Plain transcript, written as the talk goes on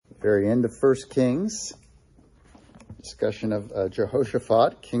Very end of 1 Kings, discussion of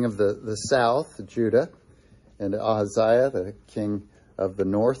Jehoshaphat, king of the south, Judah, and Ahaziah, the king of the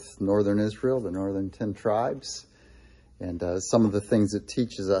northern Israel, the northern 10 tribes, and some of the things it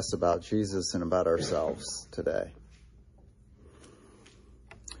teaches us about Jesus and about ourselves today.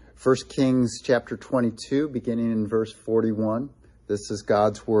 1 Kings chapter 22, beginning in verse 41. This is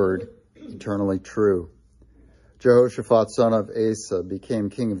God's word, eternally true. Jehoshaphat, son of Asa, became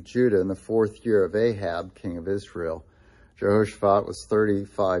king of Judah in the 4th year of Ahab, king of Israel. Jehoshaphat was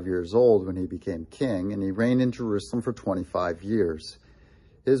 35 years old when he became king, and he reigned in Jerusalem for 25 years.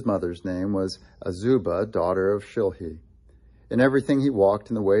 His mother's name was Azubah, daughter of Shilhi. In everything he walked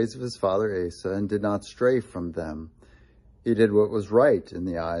in the ways of his father Asa, and did not stray from them. He did what was right in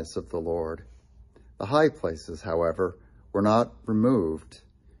the eyes of the Lord. The high places, however, were not removed,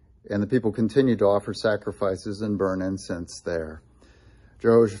 and the people continued to offer sacrifices and burn incense there.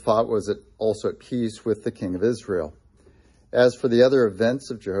 Jehoshaphat was also at peace with the king of Israel. As for the other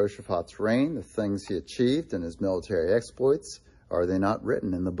events of Jehoshaphat's reign, the things he achieved and his military exploits, are they not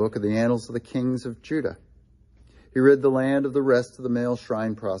written in the book of the annals of the kings of Judah? He rid the land of the rest of the male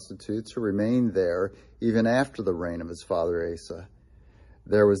shrine prostitutes who remained there even after the reign of his father Asa.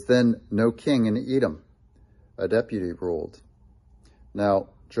 There was then no king in Edom. A deputy ruled. Now,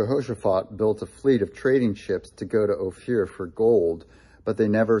 Jehoshaphat built a fleet of trading ships to go to Ophir for gold, but they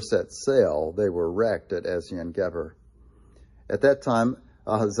never set sail. They were wrecked at Ezion-Geber. At that time,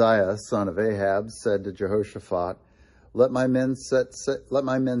 Ahaziah, son of Ahab, said to Jehoshaphat, Let my men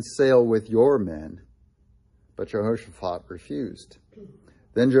sail with your men. But Jehoshaphat refused.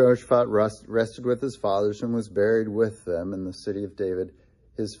 Then Jehoshaphat rested with his fathers and was buried with them in the city of David,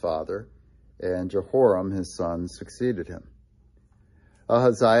 his father, and Jehoram, his son, succeeded him.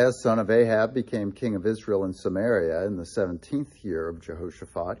 Ahaziah, son of Ahab, became king of Israel in Samaria in the 17th year of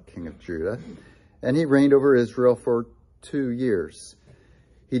Jehoshaphat, king of Judah, and he reigned over Israel for 2 years.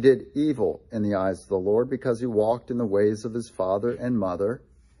 He did evil in the eyes of the Lord because he walked in the ways of his father and mother,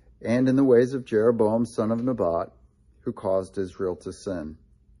 and in the ways of Jeroboam, son of Nebat, who caused Israel to sin.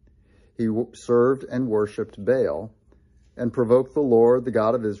 He served and worshipped Baal, and provoked the Lord, the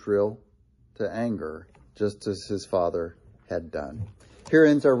God of Israel, to anger, just as his father had done. Here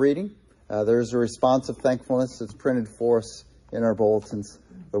ends our reading. There's a response of thankfulness that's printed for us in our bulletins.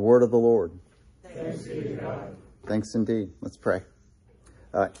 The word of the Lord. Thanks be to God. Thanks indeed. Let's pray.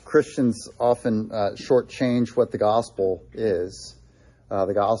 Christians often shortchange what the gospel is.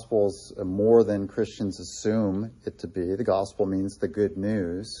 The gospel is more than Christians assume it to be. The gospel means the good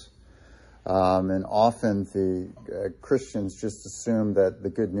news. And often the Christians just assume that the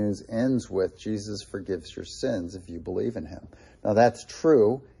good news ends with Jesus forgives your sins if you believe in him. Now that's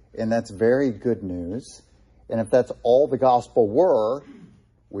true, and that's very good news. And if that's all the gospel were,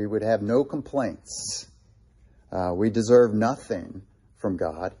 we would have no complaints. We deserve nothing from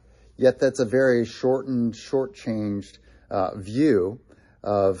God. Yet that's a very shortchanged view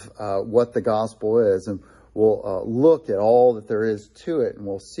of what the gospel is. And we'll look at all that there is to it, and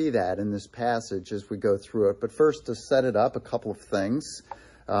we'll see that in this passage as we go through it. But first, to set it up, a couple of things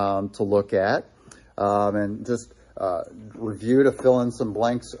to look at, and just review to fill in some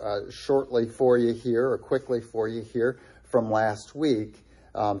blanks shortly for you here, or quickly for you here from last week.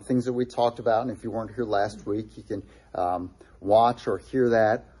 Things that we talked about, and if you weren't here last week, you can watch or hear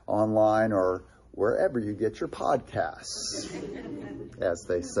that online or wherever you get your podcasts, as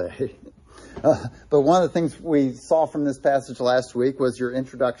they say. But one of the things we saw from this passage last week was your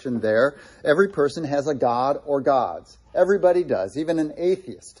introduction there. Every person has a God or gods. Everybody does, even an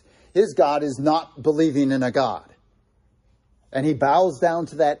atheist. His God is not believing in a God. And he bows down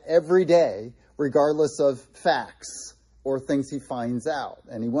to that every day, regardless of facts or things he finds out.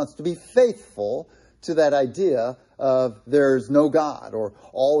 And he wants to be faithful to that idea of there's no God, or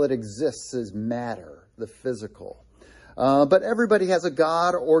all that exists is matter, the physical. But everybody has a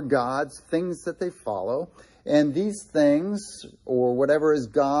God or gods, things that they follow. And these things, or whatever is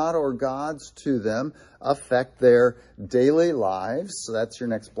God or gods to them, affect their daily lives. So that's your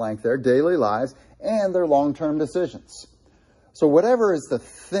next blank there, daily lives, and their long-term decisions. So whatever is the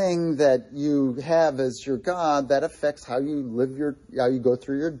thing that you have as your God, that affects how you live how you go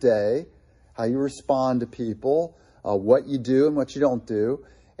through your day, how you respond to people, what you do and what you don't do.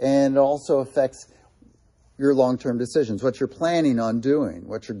 And it also affects your long-term decisions, what you're planning on doing,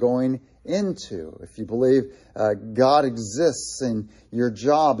 what you're going into. If you believe God exists and your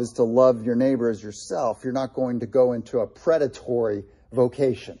job is to love your neighbor as yourself, you're not going to go into a predatory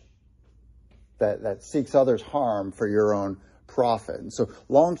vocation that seeks others' harm for your own profit. And so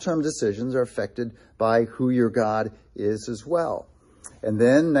long-term decisions are affected by who your God is as well. And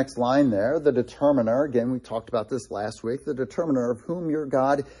then next line there, the determiner, again, we talked about this last week, the determiner of whom your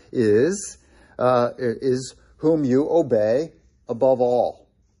God is whom you obey above all.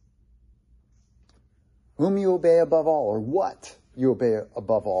 Whom you obey above all, or what you obey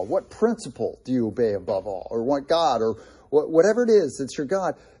above all. What principle do you obey above all? Or what God, or whatever it is that's your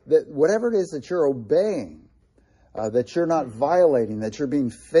God, that whatever it is that you're obeying, that you're not violating, that you're being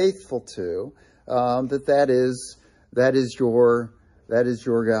faithful to, that is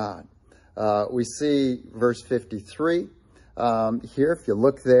your God. We see verse 53 here. If you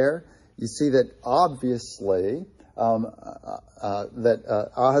look there, you see that obviously that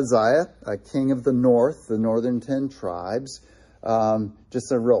Ahaziah, king of the north, the northern 10 tribes,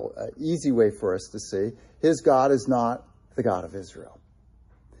 just a real easy way for us to see, his God is not the God of Israel.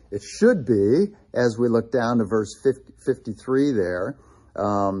 It should be, as we look down to verse 53 there,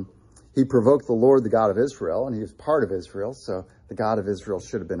 he provoked the Lord, the God of Israel, and he was part of Israel, so the God of Israel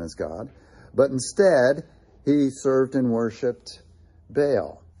should have been his God. But instead, he served and worshipped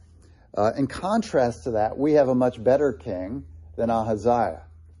Baal. In contrast to that, we have a much better king than Ahaziah.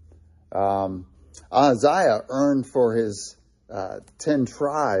 Ahaziah earned for his 10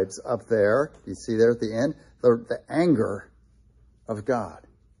 tribes up there, you see there at the end, the anger of God.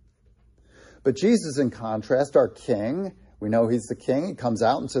 But Jesus, in contrast, our king, we know he's the king. He comes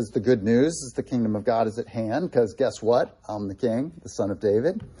out and says the good news is the kingdom of God is at hand, because guess what? I'm the king, the son of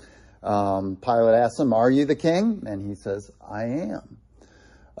David. Pilate asks him, are you the king? And he says, I am.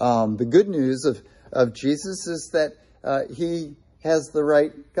 The good news of Jesus is that he has the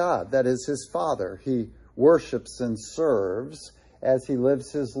right God, that is his Father. He worships and serves as he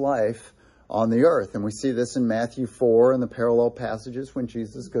lives his life on the earth. And we see this in Matthew 4 and the parallel passages when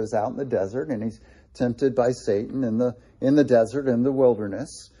Jesus goes out in the desert and he's tempted by Satan in the desert, in the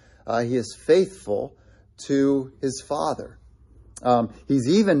wilderness. He is faithful to his Father. He's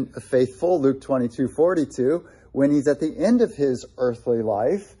even faithful, Luke 22:42, when he's at the end of his earthly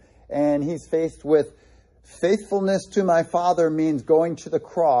life and he's faced with faithfulness to my Father means going to the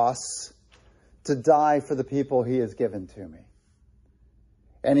cross to die for the people he has given to me.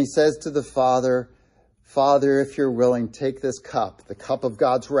 And he says to the Father, Father, if you're willing, take this cup, the cup of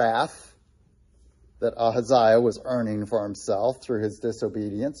God's wrath that Ahaziah was earning for himself through his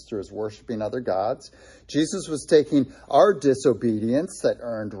disobedience, through his worshiping other gods. Jesus was taking our disobedience that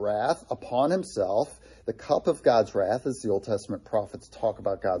earned wrath upon himself. The cup of God's wrath, as the Old Testament prophets talk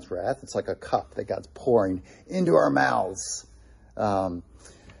about God's wrath, it's like a cup that God's pouring into our mouths.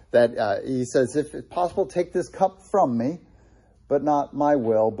 He says, if it's possible, take this cup from me, but not my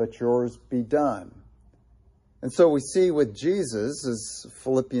will, but yours be done. And so we see with Jesus, as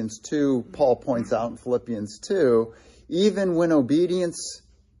Philippians 2, Paul points out in Philippians 2, even when obedience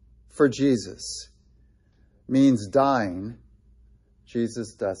for Jesus means dying,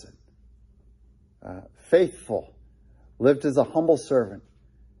 Jesus does it. Faithful, lived as a humble servant,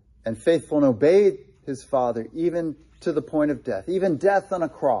 and faithful and obeyed his Father even to the point of death, even death on a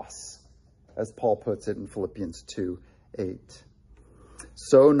cross, as Paul puts it in Philippians 2:8.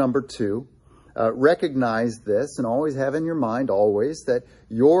 So, number 2, recognize this and always have in your mind always that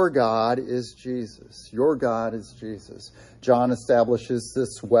your God is Jesus. Your God is Jesus. John establishes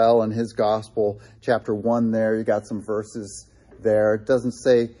this well in his gospel, chapter 1 there. You got some verses there. It doesn't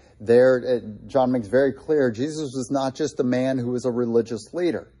say there, John makes very clear, Jesus was not just a man who was a religious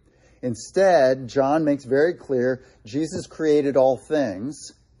leader. Instead, John makes very clear, Jesus created all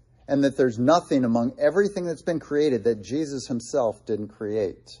things, and that there's nothing among everything that's been created that Jesus himself didn't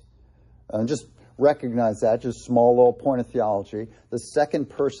create. Just recognize that, just small little point of theology. The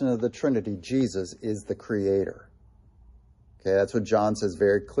second person of the Trinity, Jesus, is the creator. Okay, that's what John says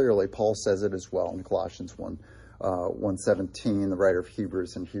very clearly. Paul says it as well in Colossians 1:17, the writer of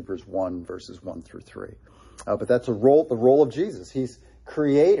Hebrews, in Hebrews 1, verses 1 through 3. But that's the role of Jesus. He's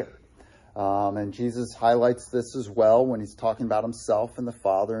creator. And Jesus highlights this as well when he's talking about himself and the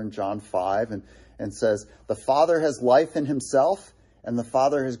Father in John 5 and says, the Father has life in himself, and the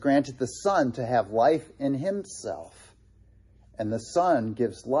Father has granted the Son to have life in himself. And the Son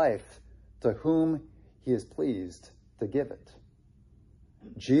gives life to whom he is pleased to give it.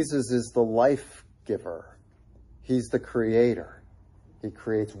 Jesus is the life giver. He's the creator. He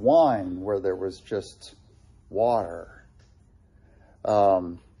creates wine where there was just water.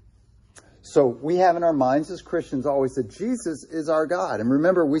 So we have in our minds as Christians always that Jesus is our God. And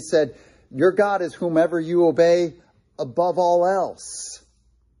remember, we said, your God is whomever you obey above all else.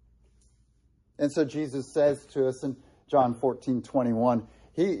 And so Jesus says to us in John 14:21,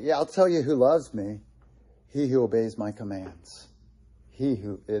 I'll tell you who loves me, he who obeys my commands.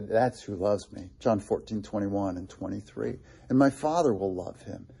 that's who loves me. John 14:21 and 23. And my Father will love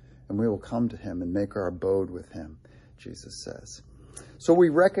him, and we will come to him and make our abode with him, Jesus says. So we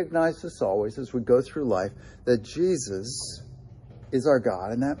recognize this always as we go through life, that Jesus is our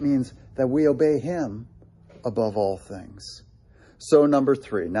God, and that means that we obey him above all things. So number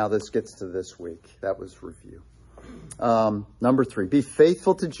 3, now this gets to this week. That was review. Number 3, be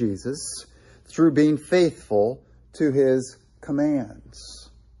faithful to Jesus through being faithful to his commands.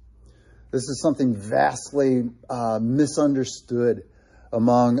 This is something vastly misunderstood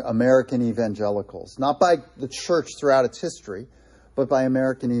among American evangelicals, not by the church throughout its history, but by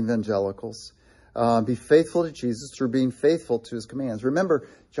American evangelicals. Be faithful to Jesus through being faithful to his commands. Remember,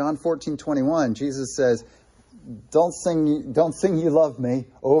 John 14:21, Jesus says, don't sing you love me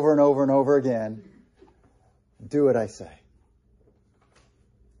over and over and over again. Do what I say.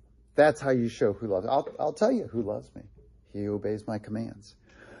 That's how you show who loves me. I'll tell you who loves me. He obeys my commands.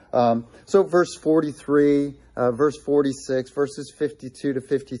 So verse 43, verse 46, verses 52 to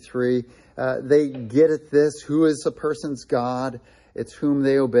 53, they get at this. Who is a person's God? It's whom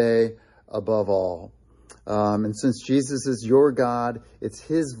they obey above all. And since Jesus is your God, it's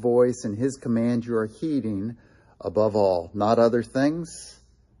his voice and his command you are heeding above all. Not other things,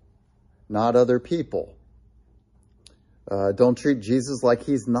 not other people. Don't treat Jesus like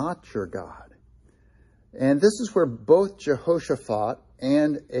he's not your God. And this is where both Jehoshaphat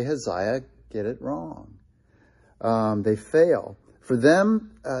and Ahaziah get it wrong. They fail. For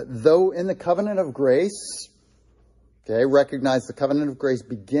them, though in the covenant of grace, okay, recognize the covenant of grace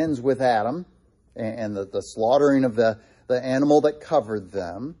begins with Adam and the slaughtering of the animal that covered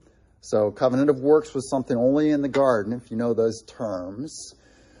them. So covenant of works was something only in the garden, if you know those terms.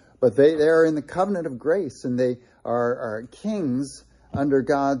 But they are in the covenant of grace, and they are kings under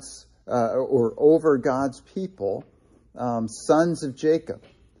God's or over God's people, sons of Jacob,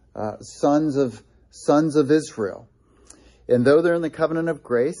 sons of Israel. And though they're in the covenant of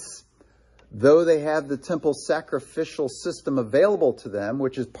grace, though they have the temple sacrificial system available to them,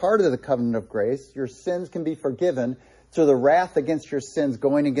 which is part of the covenant of grace, your sins can be forgiven through the wrath against your sins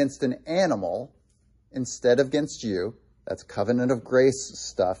going against an animal instead of against you. That's covenant of grace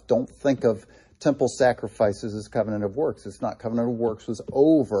stuff. Don't think of temple sacrifices as covenant of works. It's not. Covenant of works was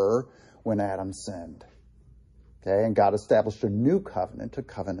over when Adam sinned. Okay, and God established a new covenant, a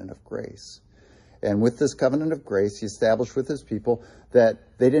covenant of grace. And with this covenant of grace, he established with his people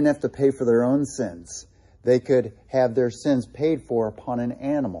that they didn't have to pay for their own sins. They could have their sins paid for upon an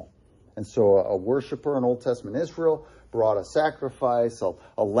animal. And so a worshiper in Old Testament Israel brought a sacrifice,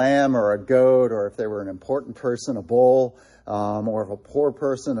 a lamb or a goat, or if they were an important person, a bull, or if a poor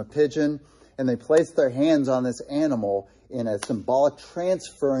person, a pigeon. And they placed their hands on this animal in a symbolic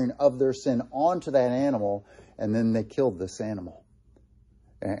transferring of their sin onto that animal, and then they killed this animal.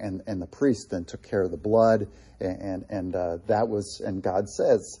 And the priest then took care of the blood, and that was, and God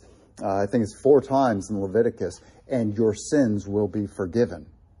says, I think it's 4 times in Leviticus, and your sins will be forgiven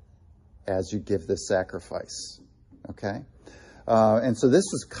as you give this sacrifice. Okay? And so this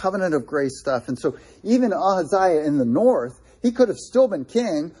was covenant of grace stuff. And so even Ahaziah in the north, he could have still been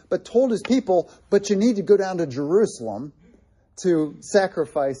king, but told his people, but you need to go down to Jerusalem to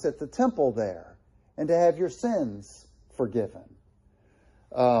sacrifice at the temple there and to have your sins forgiven.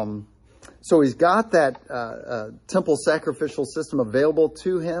 So he's got that temple sacrificial system available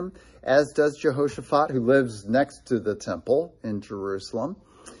to him, as does Jehoshaphat, who lives next to the temple in Jerusalem.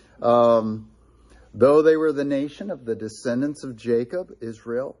 Though they were the nation of the descendants of Jacob,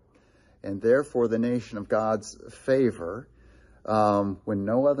 Israel, and therefore the nation of God's favor, when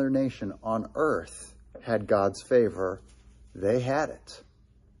no other nation on earth had God's favor, they had it.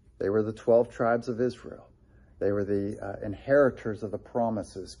 They were the 12 tribes of Israel. They were the inheritors of the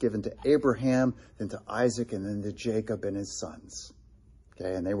promises given to Abraham, then to Isaac, and then to Jacob and his sons.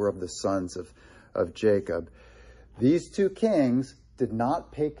 Okay, and they were of the sons of Jacob. These 2 kings did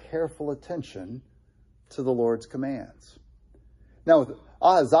not pay careful attention to the Lord's commands. Now, with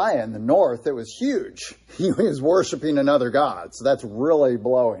Ahaziah in the north, it was huge. He was worshiping another god, so that's really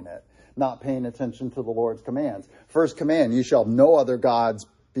blowing it, not paying attention to the Lord's commands. First command, you shall have no other gods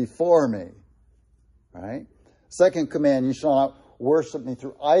before me. Right? Second command, you shall not worship me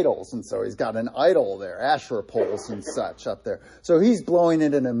through idols. And so he's got an idol there, Asherah poles and such up there. So he's blowing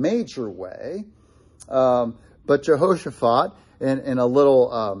it in a major way. But Jehoshaphat, in a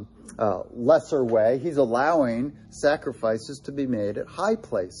little lesser way, he's allowing sacrifices to be made at high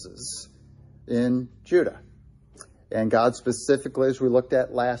places in Judah. And God specifically, as we looked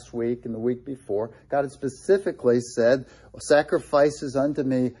at last week and the week before, God had specifically said, sacrifices unto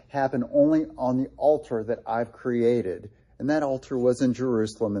me happen only on the altar that I've created. And that altar was in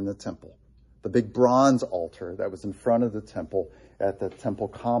Jerusalem in the temple, the big bronze altar that was in front of the temple at the temple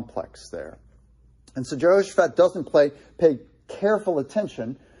complex there. And so Jehoshaphat doesn't pay careful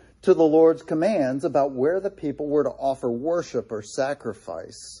attention to the Lord's commands about where the people were to offer worship or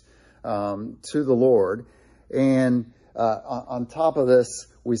sacrifice to the Lord. And on top of this,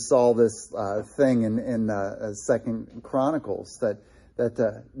 we saw this thing in 2 Chronicles that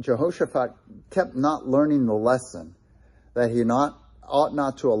Jehoshaphat kept not learning the lesson that he ought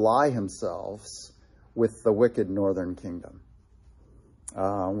not to ally himself with the wicked northern kingdom.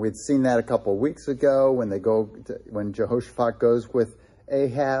 We'd seen that a couple of weeks ago when Jehoshaphat goes with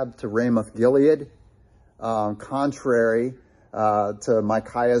Ahab to Ramoth Gilead, contrary to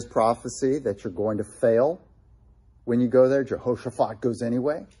Micaiah's prophecy that you're going to fail when you go there. Jehoshaphat goes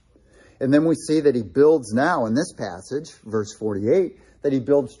anyway. And then we see that he builds now in this passage, verse 48, that he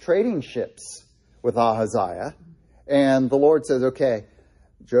builds trading ships with Ahaziah. And the Lord says, okay,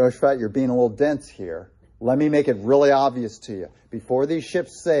 Jehoshaphat, you're being a little dense here. Let me make it really obvious to you. Before these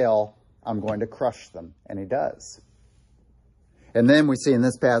ships sail, I'm going to crush them. And he does. And then we see in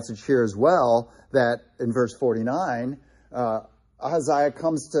this passage here as well that in verse 49, Ahaziah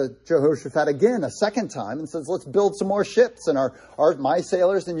comes to Jehoshaphat again a second time and says, let's build some more ships, and my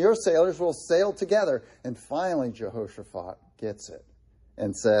sailors and your sailors will sail together. And finally, Jehoshaphat gets it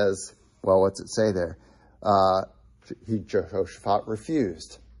and says, well, what's it say there? Jehoshaphat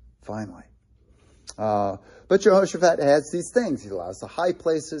refused, finally. But Jehoshaphat has these things. He allows the high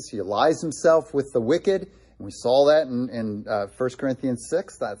places. He allies himself with the wicked. And we saw that in 1 Corinthians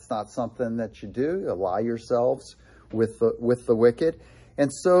 6. That's not something that you do. You ally yourselves with the wicked.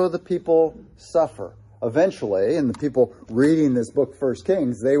 And so the people suffer. Eventually, and the people reading this book, 1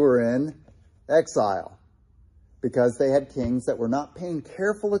 Kings, they were in exile because they had kings that were not paying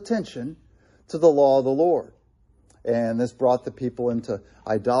careful attention to the law of the Lord. And this brought the people into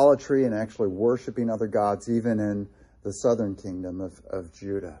idolatry and actually worshiping other gods, even in the southern kingdom of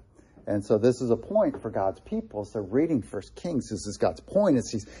Judah. And so this is a point for God's people. So reading 1 Kings, this is God's point as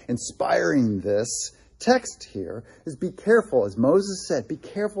he's inspiring this text here, is be careful, as Moses said, be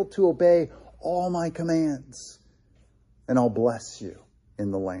careful to obey all my commands, and I'll bless you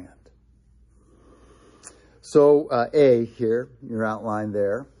in the land. So A here, your outline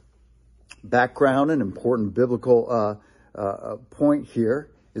there. Background, an important biblical point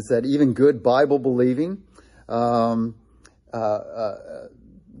here is that even good Bible-believing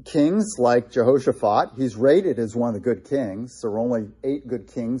kings like Jehoshaphat, he's rated as one of the good kings. There were only 8 good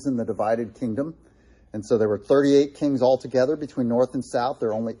kings in the divided kingdom. And so there were 38 kings altogether between north and south. There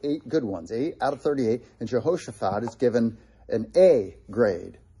are only 8 good ones, 8 out of 38. And Jehoshaphat is given an A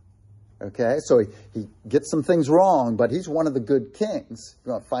grade. Okay, so he gets some things wrong, but he's one of the good kings. If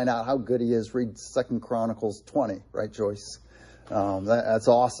you want to find out how good he is, read 2 Chronicles 20, right, Joyce? That's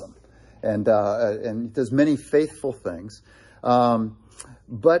awesome. And he does many faithful things.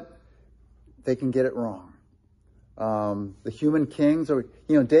 But they can get it wrong. The human kings,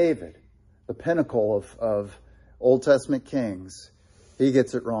 David, the pinnacle of Old Testament kings, he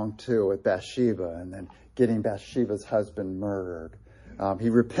gets it wrong too with Bathsheba and then getting Bathsheba's husband murdered. He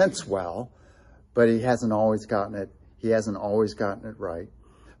repents well, but he hasn't always gotten it. He hasn't always gotten it right.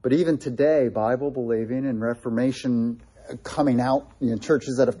 But even today, Bible believing and Reformation coming out,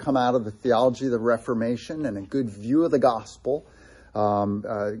 churches that have come out of the theology of the Reformation and a good view of the gospel,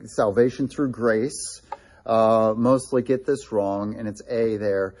 salvation through grace, mostly get this wrong, and it's A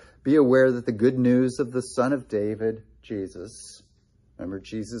there. Be aware that the good news of the Son of David, Jesus, remember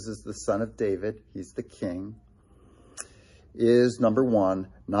Jesus is the Son of David, he's the King, is, number one,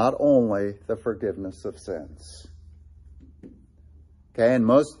 not only the forgiveness of sins. Okay, and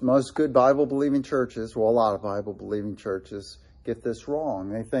most good Bible-believing churches, well, a lot of Bible-believing churches get this wrong.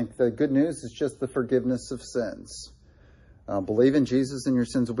 They think the good news is just the forgiveness of sins. Believe in Jesus and your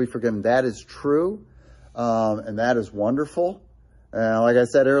sins will be forgiven. That is true, and that is wonderful. Like I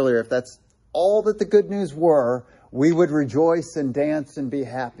said earlier, if that's all that the good news were, we would rejoice and dance and be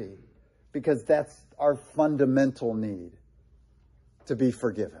happy, because that's our fundamental need, to be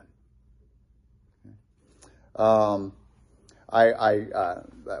forgiven. I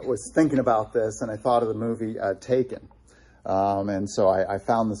was thinking about this, and I thought of the movie Taken. And so I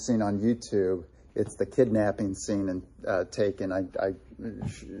found the scene on YouTube. It's the kidnapping scene in Taken. I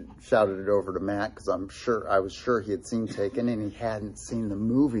shouted it over to Matt because I was sure he had seen Taken, and he hadn't seen the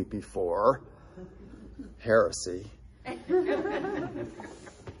movie before. Heresy.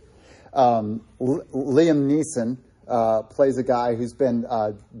 Liam Neeson plays a guy who's been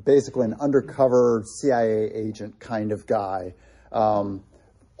basically an undercover CIA agent kind of guy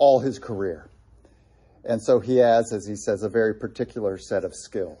all his career. And so he has, as he says, a very particular set of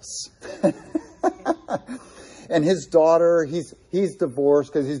skills. And his daughter, he's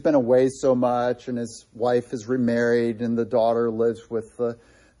divorced because he's been away so much, and his wife is remarried, and the daughter lives with the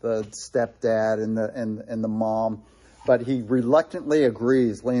stepdad and the mom. But he reluctantly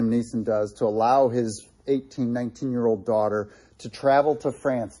agrees, Liam Neeson does, to allow his 18, 19-year-old daughter to travel to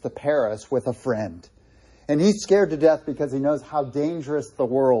France, to Paris, with a friend. And he's scared to death because he knows how dangerous the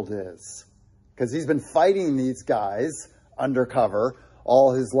world is. Because he's been fighting these guys undercover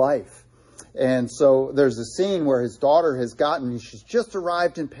all his life. And so there's a scene where his daughter she's just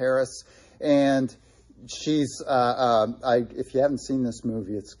arrived in Paris, and she's, if you haven't seen this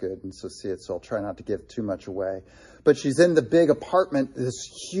movie, it's good, and so see it, so I'll try not to give too much away. But she's in the big apartment,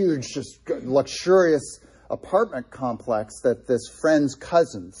 this huge, just luxurious apartment complex that this friend's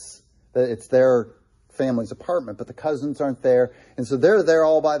cousins, it's their family's apartment, but the cousins aren't there. And so they're there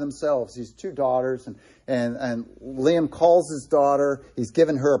all by themselves, these two daughters. And Liam calls his daughter. He's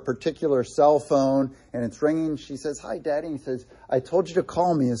given her a particular cell phone, and it's ringing. She says, "Hi, Daddy." And he says, "I told you to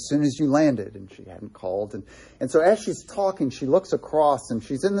call me as soon as you landed." And she hadn't called. And so as she's talking, she looks across, and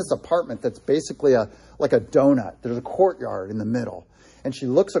she's in this apartment that's basically like a donut. There's a courtyard in the middle. And she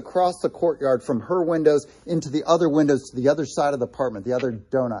looks across the courtyard from her windows into the other windows to the other side of the apartment, the other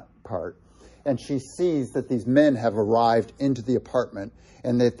donut part. And she sees that these men have arrived into the apartment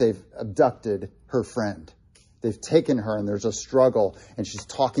and that they've abducted her friend. They've taken her, and there's a struggle, and she's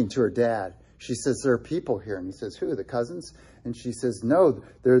talking to her dad. She says, "There are people here." And he says, "Who, the cousins?" And she says, "No,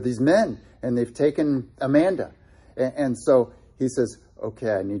 there are these men, and they've taken Amanda." And so he says,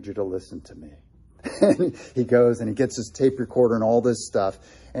 "Okay, I need you to listen to me." And he goes and he gets his tape recorder and all this stuff.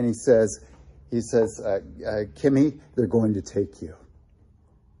 And he says, "Kimmy, they're going to take you.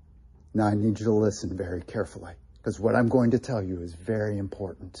 Now, I need you to listen very carefully, because what I'm going to tell you is very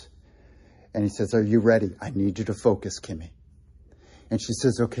important." And he says, "Are you ready? I need you to focus, Kimmy." And she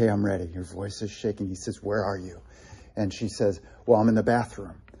says, "Okay, I'm ready." Her voice is shaking. He says, "Where are you?" And she says, "Well, I'm in the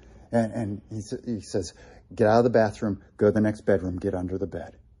bathroom." And he says, "Get out of the bathroom, go to the next bedroom, get under the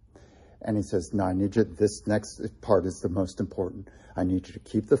bed." And he says, "No, I need you, this next part is the most important. I need you to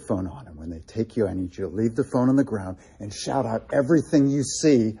keep the phone on. And when they take you, I need you to leave the phone on the ground and shout out everything you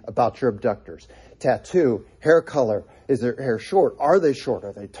see about your abductors. Tattoo, hair color, is their hair short? Are they short?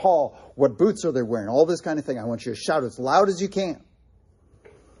 Are they tall? What boots are they wearing? All this kind of thing. I want you to shout as loud as you can."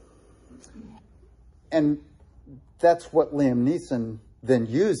 And that's what Liam Neeson then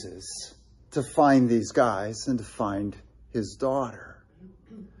uses to find these guys and to find his daughter.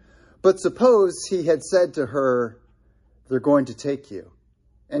 But suppose he had said to her, "They're going to take you."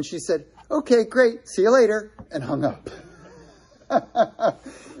 And she said, "Okay, great, see you later," and hung up.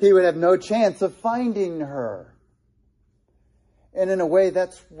 He would have no chance of finding her. And in a way,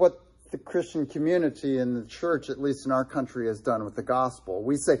 that's what the Christian community and the church, at least in our country, has done with the gospel.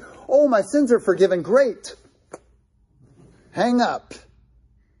 We say, "Oh, my sins are forgiven, great." Hang up.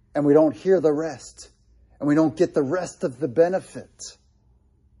 And we don't hear the rest. And we don't get the rest of the benefit.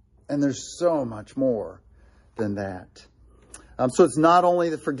 And there's so much more than that. So it's not only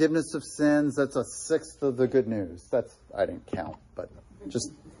the forgiveness of sins, that's a sixth of the good news. I didn't count, but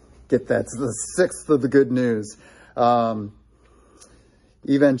just get that. It's the sixth of the good news.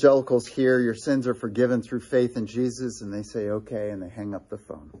 Evangelicals hear your sins are forgiven through faith in Jesus, and they say, "Okay," and they hang up the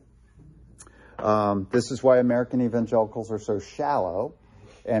phone. This is why American evangelicals are so shallow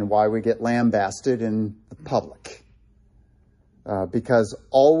and why we get lambasted in the public. Because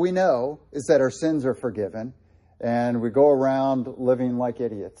all we know is that our sins are forgiven, and we go around living like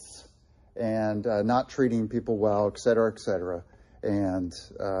idiots and not treating people well, et cetera, and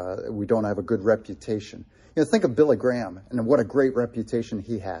we don't have a good reputation. You know, think of Billy Graham and what a great reputation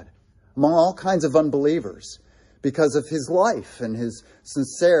he had among all kinds of unbelievers because of his life and his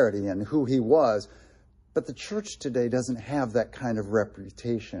sincerity and who he was. But the church today doesn't have that kind of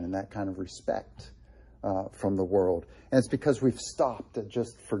reputation and that kind of respect from the world. And it's because we've stopped at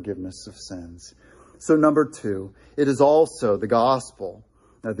just forgiveness of sins. So number two, it is also the gospel,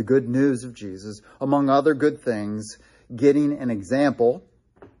 the good news of Jesus, among other good things, getting an example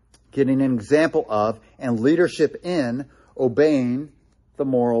of and leadership in obeying the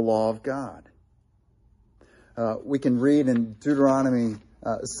moral law of God. We can read in Deuteronomy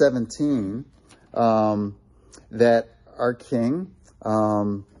 17 that our king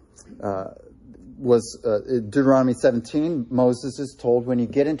Deuteronomy 17, Moses is told, when you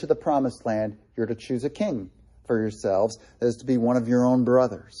get into the promised land, you're to choose a king for yourselves that is to be one of your own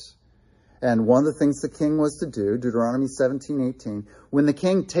brothers. And one of the things the king was to do, Deuteronomy 17:18, when the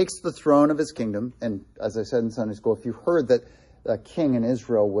king takes the throne of his kingdom, and as I said in Sunday school, if you heard that a king in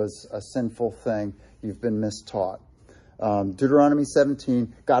Israel was a sinful thing, you've been mistaught. Deuteronomy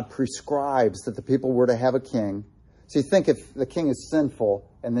 17, God prescribes that the people were to have a king. So you think if the king is sinful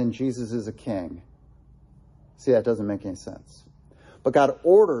and then Jesus is a king. See, that doesn't make any sense. But God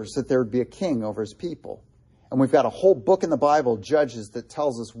orders that there would be a king over his people. And we've got a whole book in the Bible, Judges, that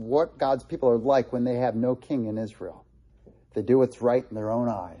tells us what God's people are like when they have no king in Israel. They do what's right in their own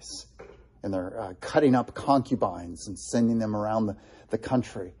eyes. And they're cutting up concubines and sending them around the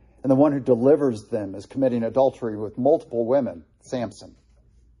country. And the one who delivers them is committing adultery with multiple women, Samson.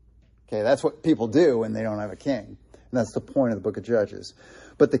 Okay, that's what people do when they don't have a king. And that's the point of the book of Judges.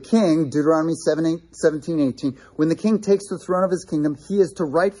 But the king, Deuteronomy 17:18, when the king takes the throne of his kingdom, he is to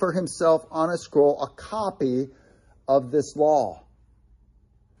write for himself on a scroll a copy of this law.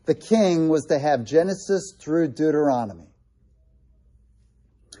 The king was to have Genesis through Deuteronomy.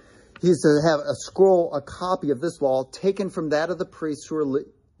 He's to have a scroll, a copy of this law, taken from that of the priests who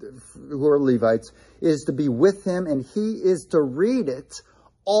are Levites, is to be with him, and he is to read it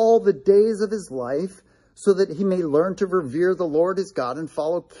all the days of his life, so that he may learn to revere the Lord his God and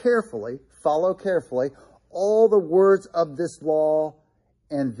follow carefully all the words of this law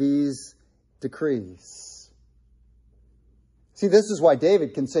and these decrees. See, this is why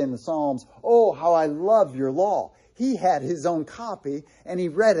David can say in the Psalms, "Oh, how I love your law." He had his own copy and he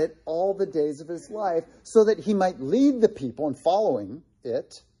read it all the days of his life so that he might lead the people in following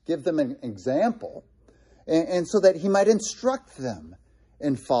it, give them an example, and so that he might instruct them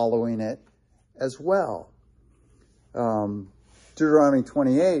in following it as well. Deuteronomy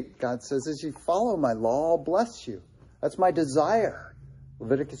 28, God says, as you follow my law, I'll bless you. That's my desire.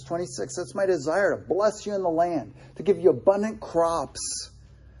 Leviticus 26, that's my desire, to bless you in the land, to give you abundant crops,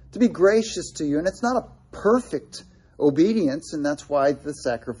 to be gracious to you. And it's not a perfect obedience, and that's why the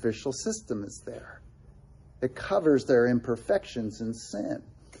sacrificial system is there. It covers their imperfections and sin.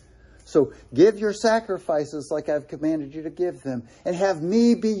 So give your sacrifices like I've commanded you to give them, and have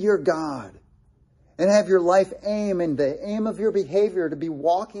me be your God. And have your life aim and the aim of your behavior to be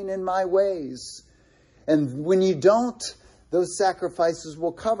walking in my ways. And when you don't, those sacrifices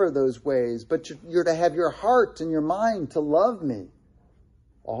will cover those ways. But you're to have your heart and your mind to love me.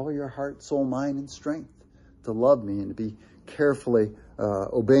 All your heart, soul, mind, and strength to love me and to be carefully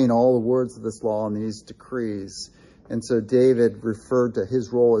obeying all the words of this law and these decrees. And so David referred to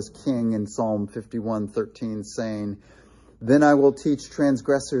his role as king in Psalm 51:13, saying, "Then I will teach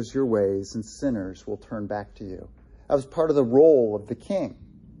transgressors your ways, and sinners will turn back to you." That was part of the role of the king,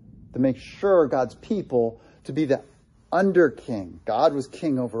 to make sure God's people to be the under king. God was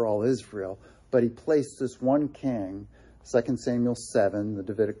king over all Israel, but he placed this one king, 2 Samuel 7, the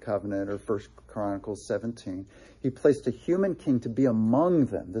Davidic covenant, or 1 Chronicles 17. He placed a human king to be among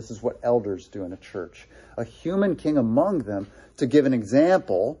them. This is what elders do in a church. A human king among them to give an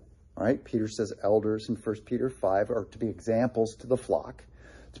example. Right? Peter says elders in 1 Peter 5 are to be examples to the flock,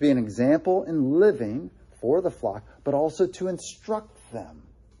 to be an example in living for the flock, but also to instruct them.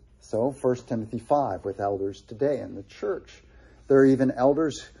 So 1 Timothy 5 with elders today in the church. There are even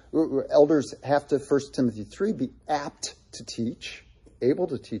elders have to, 1 Timothy 3, be apt to teach, able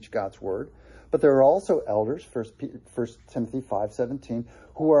to teach God's word. But there are also elders, 1 Timothy 5:17,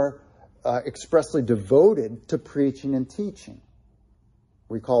 who are expressly devoted to preaching and teaching.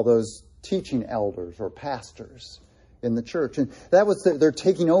 We call those teaching elders or pastors in the church. And that was they're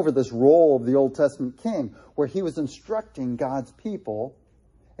taking over this role of the Old Testament king, where he was instructing God's people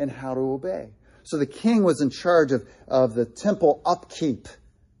in how to obey. So the king was in charge of the temple upkeep,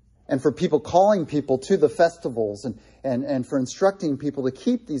 and for people calling people to the festivals, and for instructing people to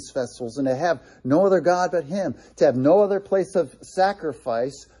keep these festivals and to have no other God but him, to have no other place of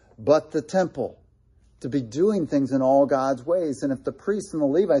sacrifice but the temple, to be doing things in all God's ways. And if the priests and the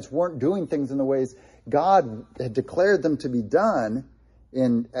Levites weren't doing things in the ways God had declared them to be done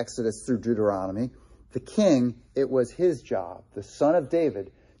in Exodus through Deuteronomy, the king, it was his job, the son of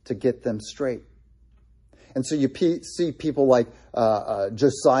David, to get them straight. And so you see people like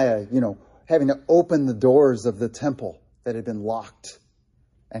Josiah, having to open the doors of the temple that had been locked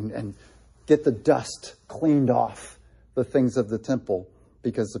and get the dust cleaned off the things of the temple,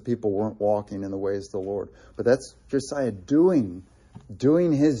 because the people weren't walking in the ways of the Lord. But that's Josiah doing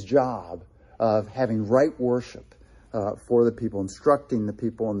his job of having right worship for the people, instructing the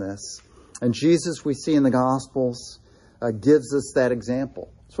people in this. And Jesus, we see in the Gospels, gives us that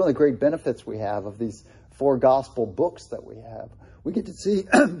example. It's one of the great benefits we have of these 4 gospel books that we have. We get to see,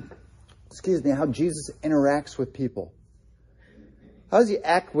 how Jesus interacts with people. How does he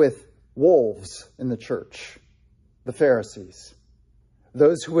act with wolves in the church? The Pharisees.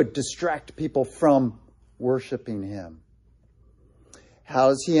 Those who would distract people from worshiping him. How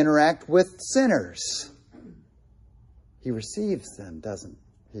does he interact with sinners? He receives them, doesn't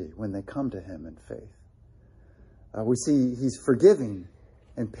he, when they come to him in faith. We see he's forgiving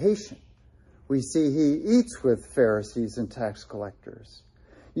and patient. We see he eats with Pharisees and tax collectors.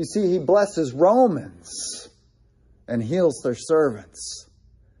 You see he blesses Romans and heals their servants.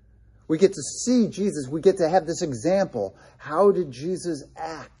 We get to see Jesus. We get to have this example. How did Jesus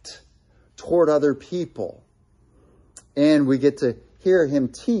act toward other people? And we get to hear him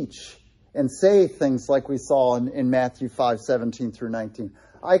teach and say things like we saw in Matthew 5:17 through 19.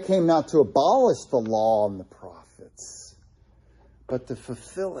 I came not to abolish the law and the prophets, but to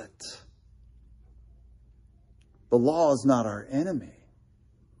fulfill it. The law is not our enemy.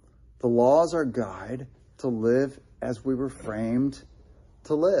 The law is our guide to live as we were framed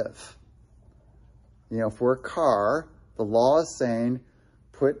to live. You know, if we're a car, the law is saying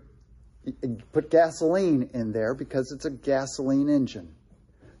put gasoline in there because it's a gasoline engine.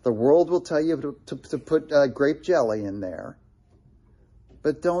 The world will tell you to put grape jelly in there.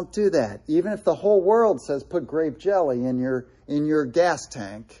 But don't do that. Even if the whole world says put grape jelly in your gas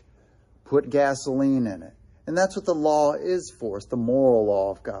tank, put gasoline in it. And that's what the law is for. It's the moral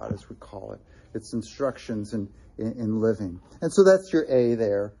law of God, as we call it. It's instructions in living. And so that's your A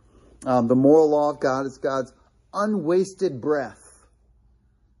there. The moral law of God is God's unwasted breath.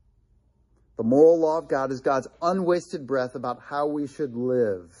 The moral law of God is God's unwasted breath about how we should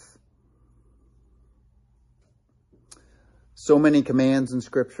live. So many commands in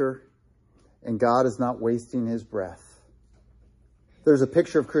Scripture, and God is not wasting his breath. There's a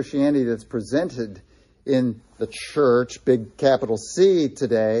picture of Christianity that's presented in the church, big capital C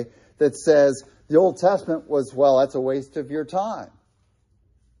today, that says the Old Testament was, well, that's a waste of your time.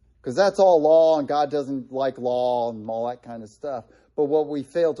 Because that's all law, and God doesn't like law and all that kind of stuff. But what we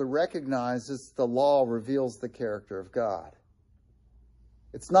fail to recognize is the law reveals the character of God.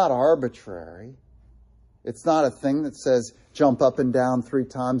 It's not arbitrary. It's not a thing that says jump up and down 3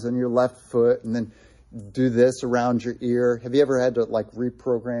 times on your left foot and then do this around your ear. Have you ever had to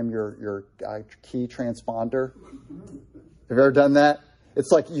reprogram your key transponder? Have you ever done that?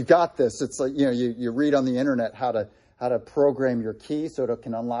 It's like you got this. It's like, you read on the internet how to program your key so it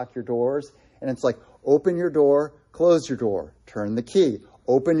can unlock your doors. And it's like, open your door, close your door, turn the key.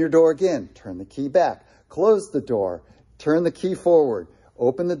 Open your door again, turn the key back. Close the door, turn the key forward.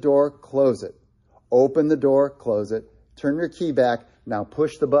 Open the door, close it. Open the door, close it. Turn your key back. Now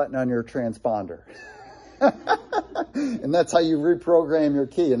push the button on your transponder. And that's how you reprogram your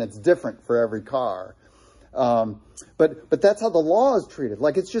key. And it's different for every car. But that's how the law is treated.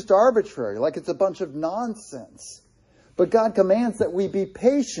 Like it's just arbitrary. Like it's a bunch of nonsense. But God commands that we be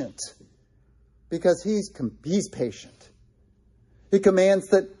patient because He's patient. He commands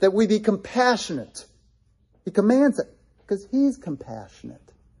that we be compassionate. He commands it because He's compassionate.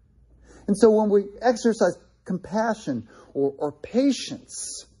 And so when we exercise compassion or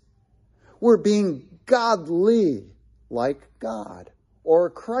patience, we're being godly like God or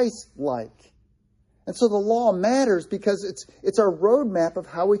Christ-like. And so the law matters because it's our roadmap of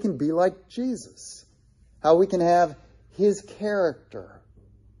how we can be like Jesus, how we can have His character.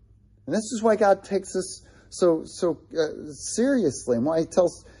 And this is why God takes us so seriously, and why He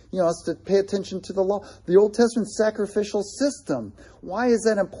tells us to pay attention to the law. The Old Testament sacrificial system. Why is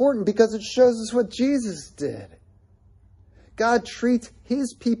that important? Because it shows us what Jesus did. God treats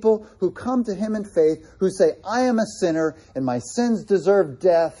His people who come to Him in faith, who say, I am a sinner and my sins deserve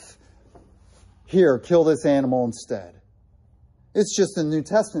death. Here, kill this animal instead. It's just in New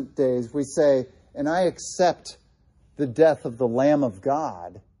Testament days we say, and I accept the death of the Lamb of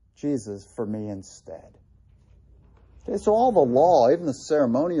God, Jesus, for me instead. Okay, so all the law, even the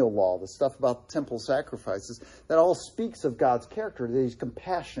ceremonial law, the stuff about temple sacrifices, that all speaks of God's character, that He's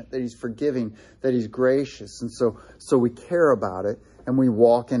compassionate, that He's forgiving, that He's gracious. And so we care about it and we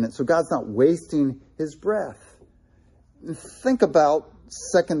walk in it. So God's not wasting His breath. And think about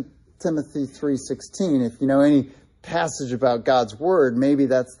 2 Timothy 3:16. If you know any passage about God's word, maybe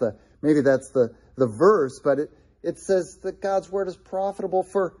that's the verse, but it says that God's word is profitable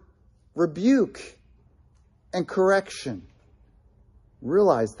for rebuke and correction.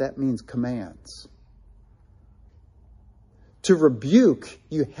 Realize that means commands. To rebuke,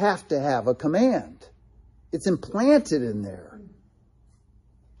 you have to have a command. It's implanted in there.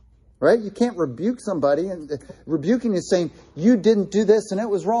 Right? You can't rebuke somebody, and rebuking is saying, you didn't do this and it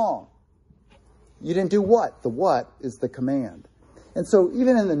was wrong. You didn't do what? The what is the command. And so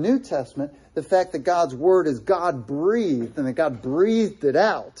even in the New Testament, the fact that God's word is God-breathed and that God breathed it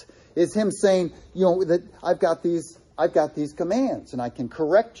out is Him saying, that I've got these I've got these commands, and I can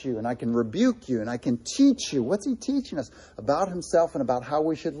correct you, and I can rebuke you, and I can teach you. What's he teaching us? About himself and about how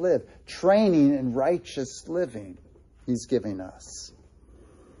we should live. Training in righteous living he's giving us.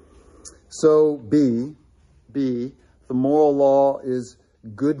 So B, the moral law is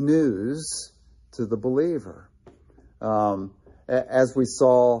good news to the believer. As we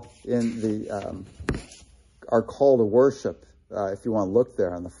saw in the our call to worship, if you want to look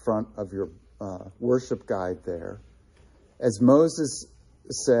there on the front of your worship guide there, as Moses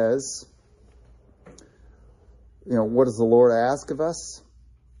says, what does the Lord ask of us?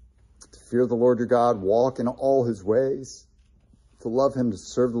 To fear the Lord your God, walk in all his ways, to love him, to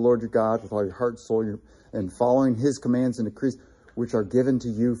serve the Lord your God with all your heart, soul, and following his commands and decrees, which are given to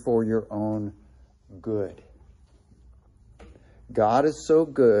you for your own good. God is so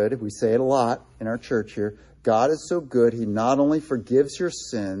good, we say it a lot in our church here, God is so good, he not only forgives your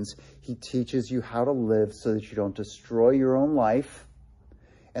sins, he teaches you how to live so that you don't destroy your own life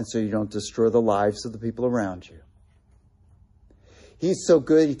and so you don't destroy the lives of the people around you. He's so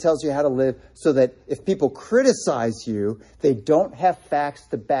good, he tells you how to live so that if people criticize you, they don't have facts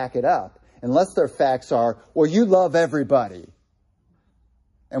to back it up. Unless their facts are, well, you love everybody.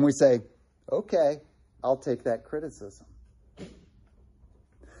 And we say, okay, I'll take that criticism.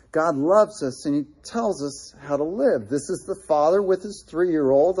 God loves us and he tells us how to live. This is the father with his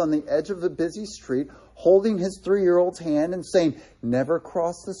 3-year-old on the edge of a busy street, holding his 3-year-old's hand and saying, never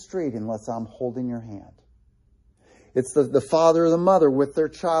cross the street unless I'm holding your hand. It's the father or the mother with their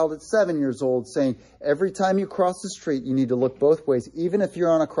child at 7 years old saying, every time you cross the street, you need to look both ways, even if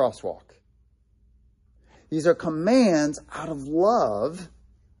you're on a crosswalk. These are commands out of love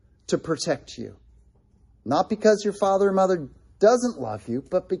to protect you. Not because your father or mother doesn't love you,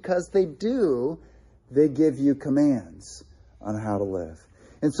 but because they do, they give you commands on how to live.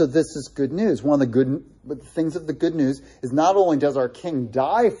 And so this is good news. One of the good things of the good news is not only does our King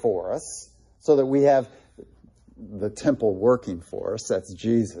die for us so that we have the temple working for us, that's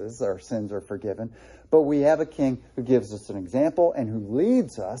Jesus, our sins are forgiven, but we have a King who gives us an example and who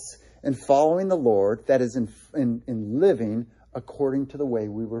leads us in following the Lord, that is in living according to the way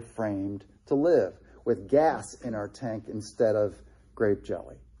we were framed to live, with gas in our tank instead of grape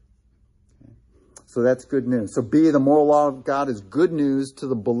jelly. Okay. So that's good news. So B, the moral law of God is good news to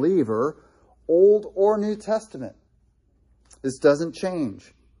the believer, Old or New Testament. This doesn't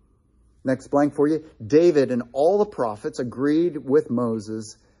change. Next blank for you. David and all the prophets agreed with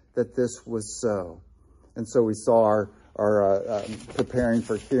Moses that this was so. And so we saw our preparing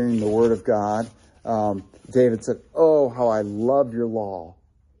for hearing the word of God. David said, oh, how I love your law.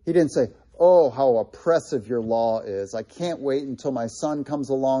 He didn't say, oh, how oppressive your law is. I can't wait until my son comes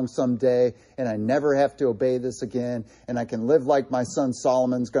along someday and I never have to obey this again and I can live like my son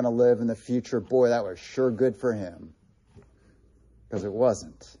Solomon's going to live in the future. Boy, that was sure good for him. Because it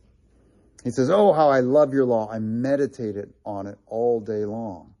wasn't. He says, oh, how I love your law. I meditated on it all day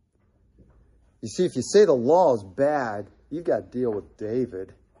long. You see, if you say the law is bad, you've got to deal with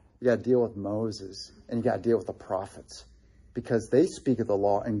David. You got to deal with Moses. And you got to deal with the prophets. Because they speak of the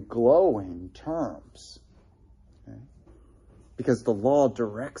law in glowing terms. Okay? Because the law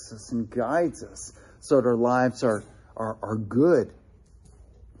directs us and guides us so that our lives are good.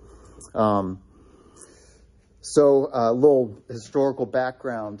 So a little historical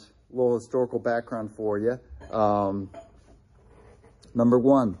background for you. Number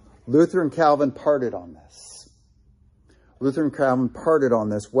one, Luther and Calvin parted on this. Whether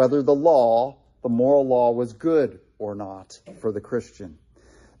the moral law was good or not for the Christian.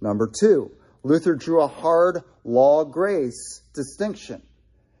 Number two, Luther drew a hard law-grace distinction.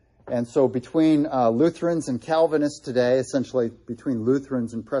 And so between Lutherans and Calvinists today, essentially between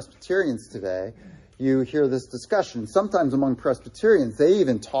Lutherans and Presbyterians today, you hear this discussion. Sometimes among Presbyterians, they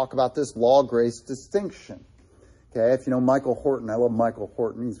even talk about this law-grace distinction. Okay, if you know Michael Horton, I love Michael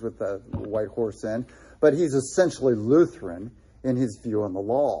Horton. He's with the White Horse Inn. But he's essentially Lutheran in his view on the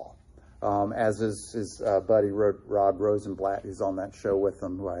law. As is his buddy Rod Rosenblatt, who's on that show with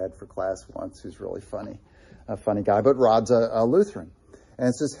him, who I had for class once, who's really funny. A funny guy. But Rod's a Lutheran. And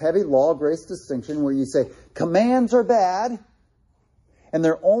it's this heavy law-grace distinction where you say, commands are bad, and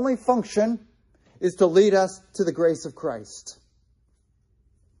their only function is to lead us to the grace of Christ.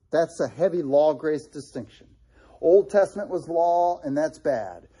 That's a heavy law-grace distinction. Old Testament was law, and that's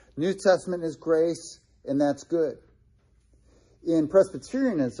bad. New Testament is grace, and that's good. In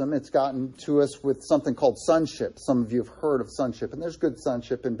Presbyterianism, it's gotten to us with something called sonship. Some of you have heard of sonship, and there's good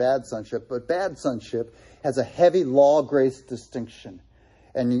sonship and bad sonship, but bad sonship has a heavy law-grace distinction.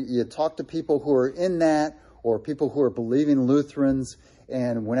 And you talk to people who are in that, or people who are believing Lutherans,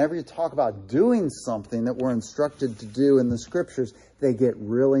 And whenever you talk about doing something that we're instructed to do in the Scriptures, they get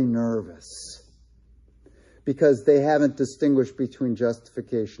really nervous because they haven't distinguished between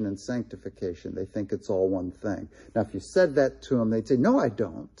justification and sanctification. They think it's all one thing. Now, if you said that to them, they'd say, no, I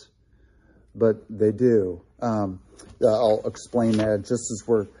don't. But they do. I'll explain that just as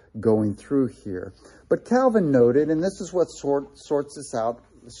we're going through here. But Calvin noted, and this is what sorts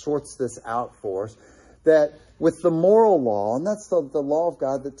this out for us, that with the moral law, and that's the law of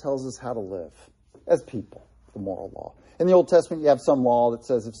God that tells us how to live as people, the moral law. In the Old Testament, you have some law that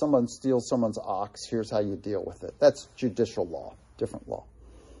says if someone steals someone's ox, here's how you deal with it. That's judicial law, different law,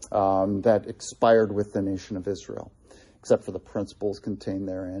 that expired with the nation of Israel, except for the principles contained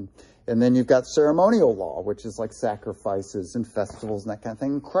therein. And then you've got ceremonial law, which is like sacrifices and festivals and that kind of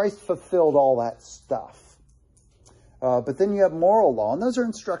thing. And Christ fulfilled all that stuff. But then you have moral law, and those are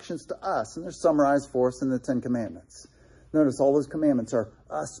instructions to us, and they're summarized for us in the Ten Commandments. Notice all those commandments are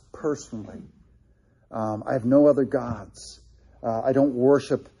us personally. I have no other gods. I don't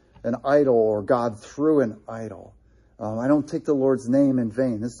worship an idol or God through an idol. I don't take the Lord's name in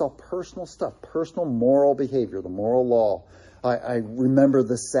vain. This is all personal stuff, personal moral behavior, the moral law. I remember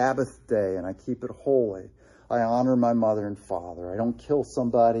the Sabbath day, and I keep it holy. I honor my mother and father. I don't kill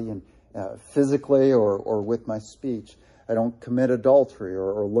somebody and physically or with my speech. I don't commit adultery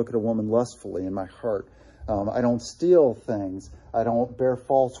or look at a woman lustfully in my heart. I don't steal things. I don't bear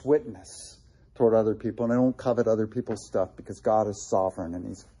false witness toward other people. And I don't covet other people's stuff because God is sovereign and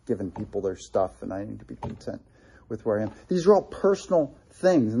He's given people their stuff and I need to be content with where I am. These are all personal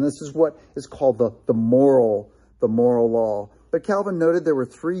things. And this is what is called the moral law. But Calvin noted there were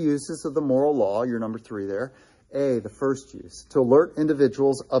three uses of the moral law. You're number 3 there. A, the first use, to alert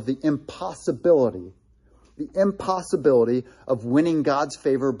individuals of the impossibility of winning God's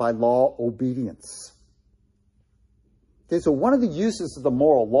favor by law obedience. Okay, so one of the uses of the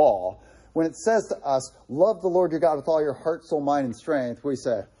moral law, when it says to us, love the Lord your God with all your heart, soul, mind, and strength, we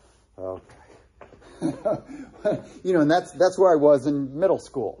say, okay. And that's where I was in middle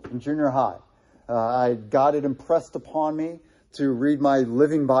school, in junior high. I got it impressed upon me to read my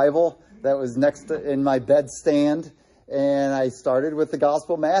Living Bible that was in my bedstand, and I started with the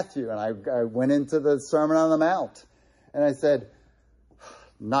Gospel of Matthew, and I went into the Sermon on the Mount, and I said,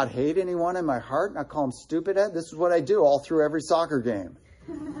 not hate anyone in my heart, not call them stupid head. This is what I do all through every soccer game.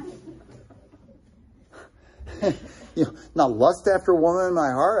 Not lust after a woman in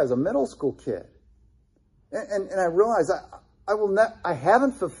my heart as a middle school kid. And I realized I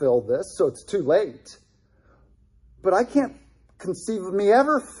haven't fulfilled this, so it's too late. But I can't conceive of me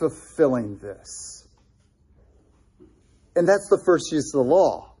ever fulfilling this. And that's the first use of the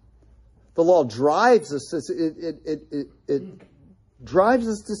law. The law drives us. It drives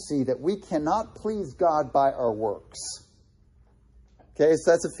us to see that we cannot please God by our works. Okay,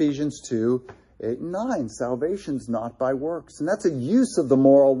 so that's Ephesians 2, 8, and 9. Salvation's not by works. And that's a use of the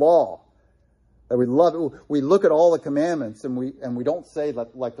moral law. That we love it. We look at all the commandments and we don't say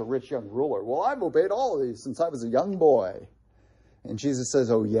like the rich young ruler, well, I've obeyed all of these since I was a young boy. And Jesus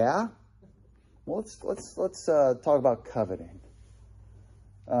says, oh yeah? Well, let's talk about coveting.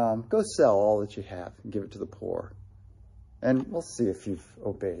 Go sell all that you have and give it to the poor. And we'll see if you've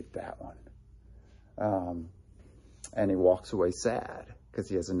obeyed that one. And he walks away sad because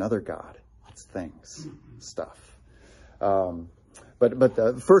he has another God. It's things, stuff. But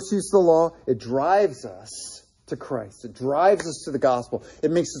the first use of the law, it drives us to Christ. It drives us to the gospel.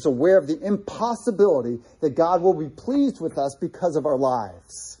 It makes us aware of the impossibility that God will be pleased with us because of our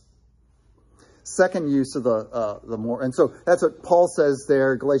lives. Second use of the more, and so that's what Paul says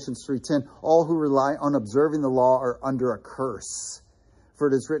there, Galatians 3:10. All who rely on observing the law are under a curse. For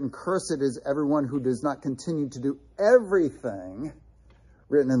it is written, cursed is everyone who does not continue to do everything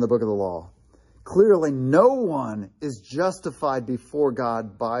written in the book of the law. Clearly, no one is justified before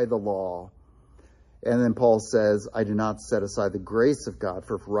God by the law. And then Paul says, I do not set aside the grace of God,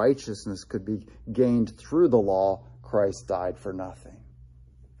 for if righteousness could be gained through the law, Christ died for nothing.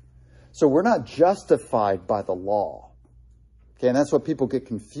 So we're not justified by the law. Okay, and that's what people get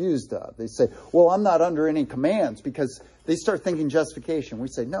confused of. They say, well, I'm not under any commands, because they start thinking justification. We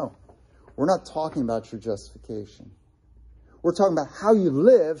say, no, we're not talking about your justification. We're talking about how you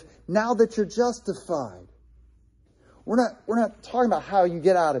live now that you're justified. We're not talking about how you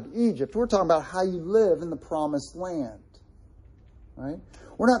get out of Egypt. We're talking about how you live in the promised land. Right?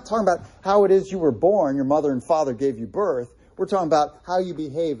 We're not talking about how it is you were born, your mother and father gave you birth. We're talking about how you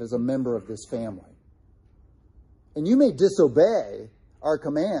behave as a member of this family. And you may disobey our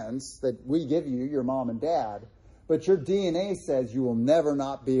commands that we give you, your mom and dad, but your DNA says you will never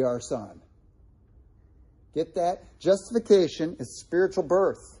not be our son. Get that? Justification is spiritual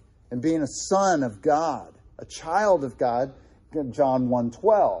birth and being a son of God, a child of God, John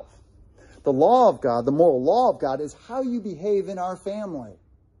 1:12. The law of God, the moral law of God, is how you behave in our family.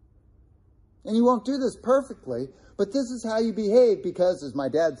 And you won't do this perfectly, but this is how you behave because, as my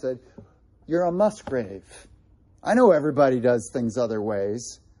dad said, you're a Musgrave. I know everybody does things other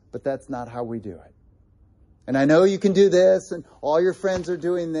ways, but that's not how we do it. And I know you can do this, and all your friends are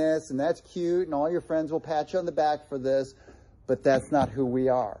doing this, and that's cute, and all your friends will pat you on the back for this, but that's not who we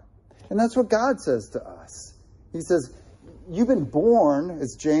are. And that's what God says to us. He says, you've been born,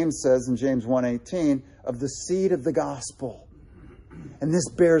 as James says in James 1:18, of the seed of the gospel. And this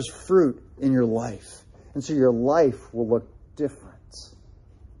bears fruit in your life. And so your life will look different.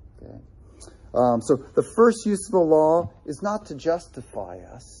 Okay? So the first use of the law is not to justify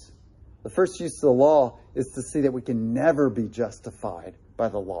us. The first use of the law is to see that we can never be justified by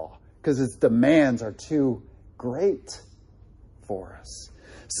the law because its demands are too great for us.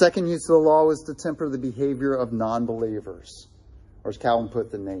 Second use of the law was to temper the behavior of non-believers, or as Calvin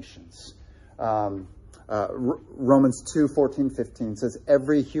put, the nations. Romans 2:14-15 says,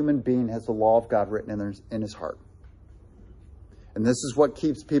 every human being has the law of God written in his heart. And this is what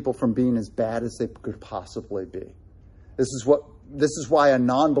keeps people from being as bad as they could possibly be. This is why a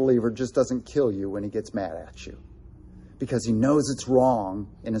non-believer just doesn't kill you when he gets mad at you. Because he knows it's wrong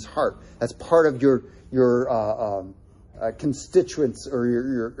in his heart. That's part of your constituents or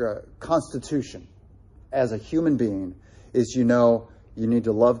your constitution as a human being is you need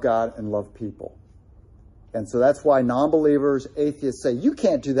to love God and love people. And so that's why non-believers, atheists say, you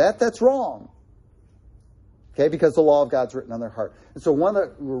can't do that. That's wrong. Okay, because the law of God's written on their heart. And so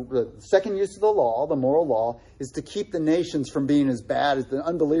the second use of the law, the moral law, is to keep the nations from being as bad as the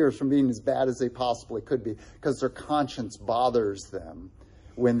unbelievers from being as bad as they possibly could be, because their conscience bothers them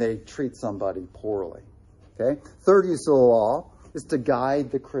when they treat somebody poorly. Okay? Third use of the law is to guide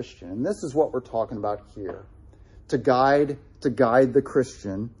the Christian. And this is what we're talking about here. To guide the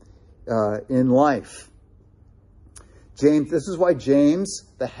Christian in life. This is why James,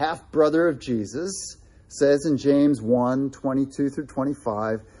 the half-brother of Jesus, says in James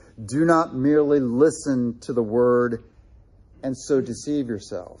 1:22-25, do not merely listen to the word and so deceive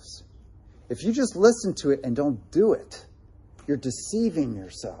yourselves. If you just listen to it and don't do it, you're deceiving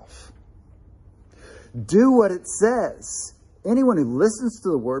yourself. Do what it says. Anyone who listens to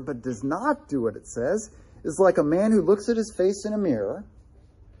the word but does not do what it says is like a man who looks at his face in a mirror.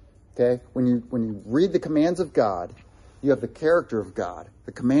 Okay? When you read the commands of God, you have the character of God.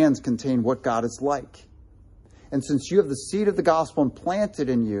 The commands contain what God is like. And since you have the seed of the gospel implanted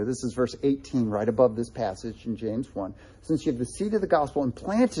in you, this is verse 18 right above this passage in James 1. Since you have the seed of the gospel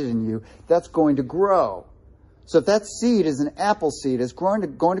implanted in you, that's going to grow. So if that seed is an apple seed, it's going to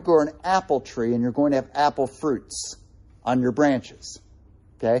grow an apple tree, and you're going to have apple fruits on your branches.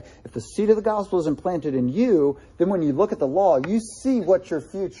 Okay? If the seed of the gospel is implanted in you, then when you look at the law, you see what your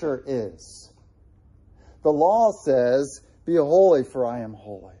future is. The law says, be holy for I am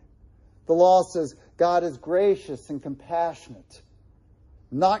holy. The law says, God is gracious and compassionate,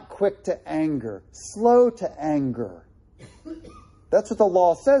 not quick to anger, slow to anger. That's what the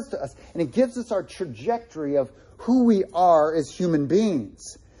law says to us. And it gives us our trajectory of who we are as human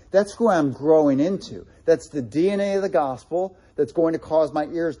beings. That's who I'm growing into. That's the DNA of the gospel that's going to cause my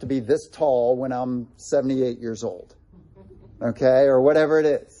ears to be this tall when I'm 78 years old. Okay? Or whatever it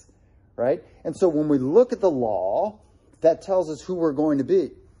is. Right? And so when we look at the law, that tells us who we're going to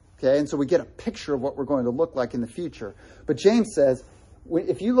be. Okay? And so we get a picture of what we're going to look like in the future. But James says,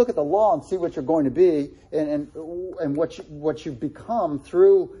 if you look at the law and see what you're going to be and what you've become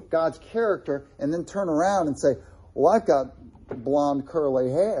through God's character, and then turn around and say, well, I've got blonde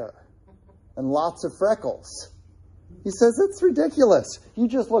curly hair and lots of freckles. He says, that's ridiculous. You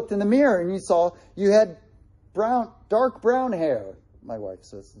just looked in the mirror and you saw you had dark brown hair. My wife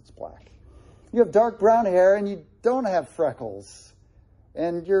says it's black. You have dark brown hair and you don't have freckles.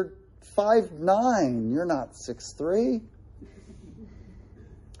 And you're 5'9". You're not 6'3".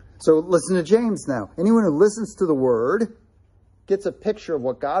 So listen to James now. Anyone who listens to the word gets a picture of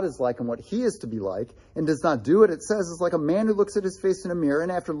what God is like and what he is to be like, and does not do what it says, is like a man who looks at his face in a mirror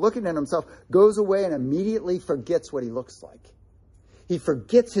and after looking at himself goes away and immediately forgets what he looks like. He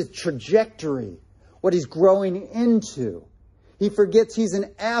forgets his trajectory, what he's growing into. He forgets he's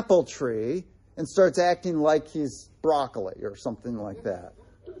an apple tree and starts acting like he's broccoli or something like that.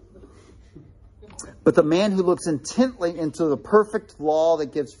 But the man who looks intently into the perfect law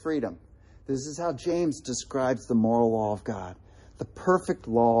that gives freedom. This is how James describes the moral law of God. The perfect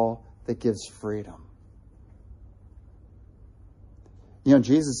law that gives freedom. You know,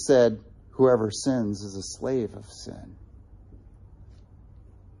 Jesus said Whoever sins is a slave of sin.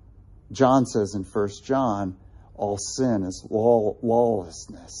 John says in 1 John, all sin is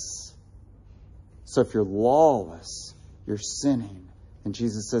lawlessness. So if you're lawless, you're sinning. And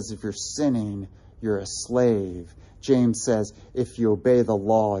Jesus says if you're sinning, you're a slave. James says if you obey the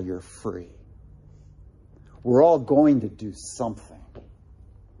law, you're free. We're all going to do something.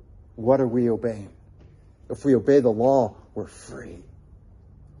 What are we obeying? If we obey the law, we're free.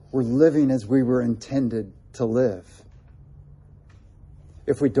 We're living as we were intended to live.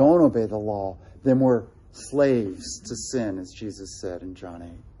 If we don't obey the law, then we're slaves to sin, as Jesus said in John 8.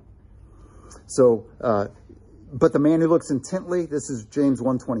 So, but the man who looks intently, this is James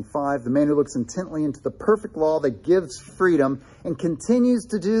 1:25, the man who looks intently into the perfect law that gives freedom and continues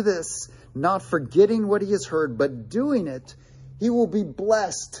to do this, not forgetting what he has heard, but doing it, he will be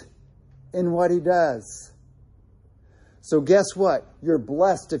blessed in what he does. So guess what? You're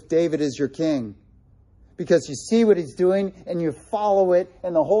blessed if David is your king. Because you see what he's doing and you follow it,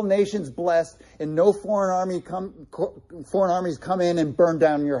 and the whole nation's blessed, and no foreign armies come in and burn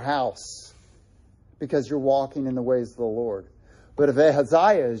down your house. Because you're walking in the ways of the Lord. But if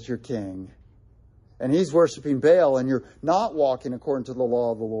Ahaziah is your king, and he's worshiping Baal, and you're not walking according to the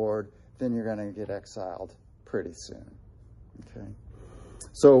law of the Lord, then you're going to get exiled pretty soon. Okay?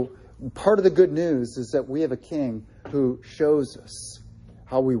 So part of the good news is that we have a king who shows us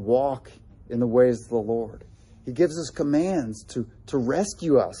how we walk in the ways of the Lord. He gives us commands to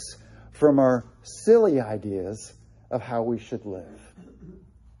rescue us from our silly ideas of how we should live.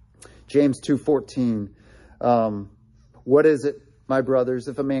 James 2:14. What is it, my brothers,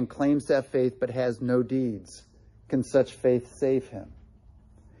 if a man claims to have faith but has no deeds? Can such faith save him?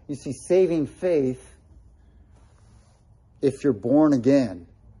 You see, saving faith, if you're born again,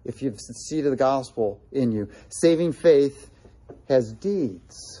 if you've the seed of the gospel in you, saving faith has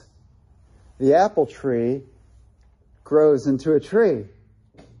deeds. The apple tree grows into a tree,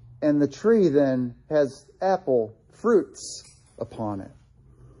 and the tree then has apple fruits upon it.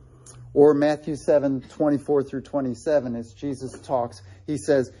 Or Matthew 7:24 through 27, as Jesus talks, he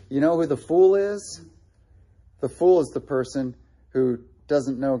says, you know who the fool is? The fool is the person who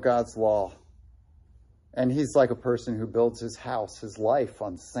doesn't know God's law. And he's like a person who builds his house, his life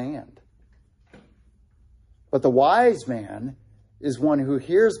on sand. But the wise man is one who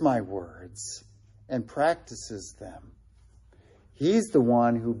hears my words and practices them. He's the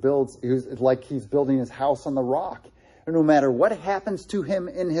one who builds, who's like he's building his house on the rock. And no matter what happens to him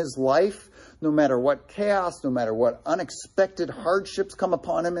in his life, no matter what chaos, no matter what unexpected hardships come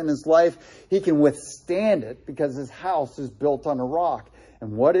upon him in his life, he can withstand it because his house is built on a rock.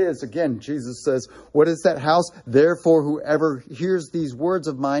 And what is, again, Jesus says, what is that house? Therefore, whoever hears these words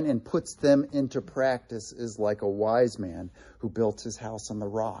of mine and puts them into practice is like a wise man who built his house on the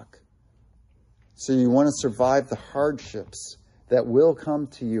rock. So you want to survive the hardships that will come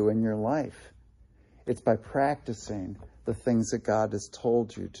to you in your life. It's by practicing the things that God has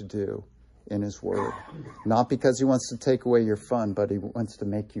told you to do in his word. Not because he wants to take away your fun, but he wants to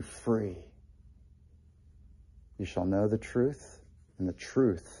make you free. You shall know the truth, and the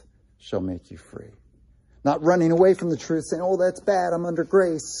truth shall make you free. Not running away from the truth, saying, oh, that's bad, I'm under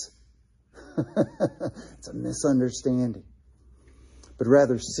grace. It's a misunderstanding. But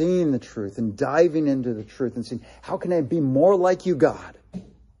rather seeing the truth and diving into the truth and saying, how can I be more like you, God?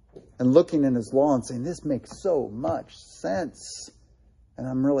 And looking in his law and saying, this makes so much sense. And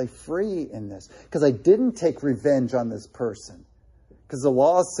I'm really free in this. Because I didn't take revenge on this person. Because the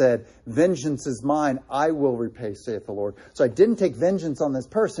law said, vengeance is mine, I will repay, saith the Lord. So I didn't take vengeance on this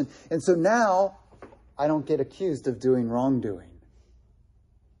person. And so now I don't get accused of doing wrongdoing.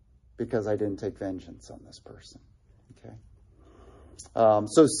 Because I didn't take vengeance on this person. Okay.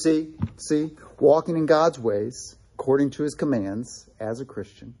 So see, walking in God's ways, according to his commands as a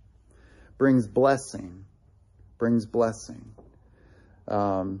Christian, brings blessing.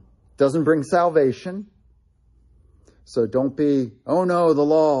 Doesn't bring salvation. So don't be, oh no, the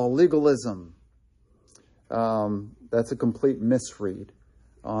law, legalism. That's a complete misread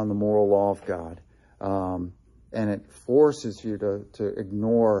on the moral law of God. And it forces you to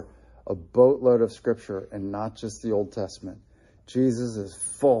ignore a boatload of Scripture and not just the Old Testament. Jesus is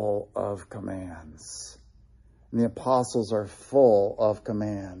full of commands. And the apostles are full of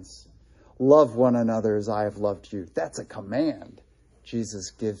commands. Love one another as I have loved you. That's a command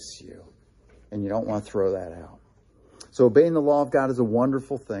Jesus gives you. And you don't want to throw that out. So obeying the law of God is a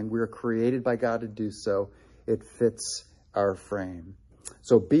wonderful thing. We are created by God to do so. It fits our frame.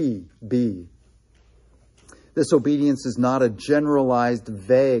 So be. This obedience is not a generalized,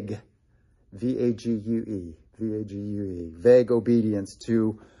 vague, vague obedience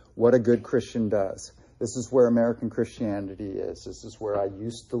to what a good Christian does. This is where American Christianity is. This is where I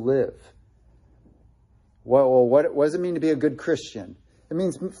used to live. Well, what does it mean to be a good Christian? It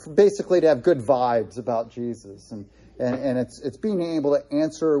means basically to have good vibes about Jesus. And it's being able to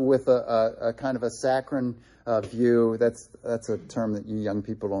answer with a kind of a saccharine view. That's a term that you young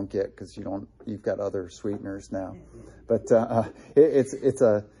people don't get because you've got other sweeteners now. But it's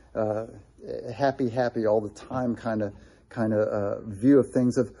a happy all the time kind of view of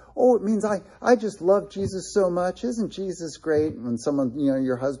things. It means I just love Jesus so much. Isn't Jesus great? When someone,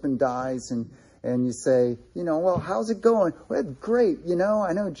 your husband dies and you say, well, how's it going? Well, great.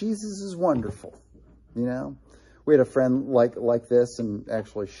 I know Jesus is wonderful. We had a friend like this, and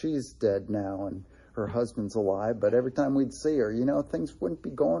actually she's dead now and her husband's alive, but every time we'd see her, things wouldn't be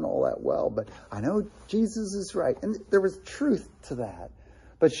going all that well, but I know Jesus is right. And there was truth to that.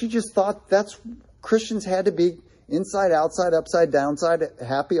 But she just thought Christians had to be inside, outside, upside, downside,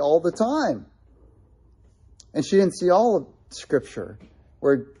 happy all the time. And she didn't see all of Scripture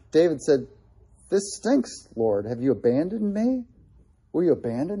where David said, "This stinks, Lord. Have you abandoned me? Will you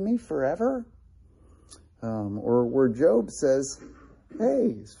abandon me forever?" Or where Job says,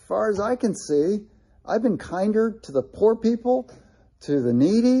 "Hey, as far as I can see, I've been kinder to the poor people, to the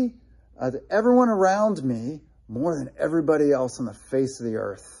needy, to everyone around me, more than everybody else on the face of the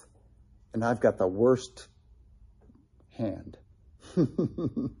earth. And I've got the worst hand."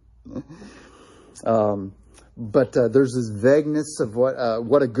 But there's this vagueness of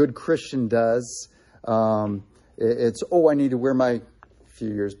what a good Christian does. I need to wear a few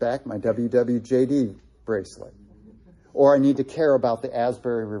years back, my WWJD bracelet. Or I need to care about the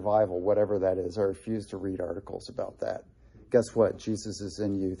Asbury revival, whatever that is. I refuse to read articles about that. Guess what? Jesus is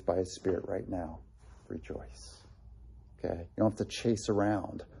in youth by His Spirit right now. Rejoice. Okay? You don't have to chase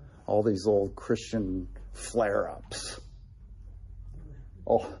around all these old Christian flare-ups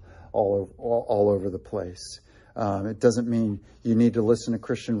all over the place. It doesn't mean you need to listen to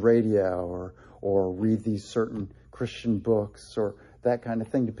Christian radio or read these certain Christian books or that kind of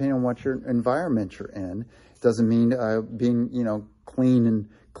thing, depending on what your environment you're in. It doesn't mean being, clean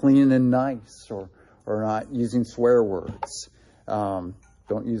and nice or not using swear words.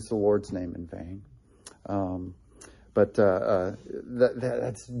 Don't use the Lord's name in vain. But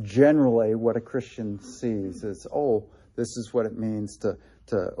that's generally what a Christian sees is, this is what it means to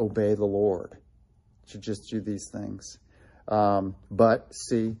obey the Lord, to just do these things. But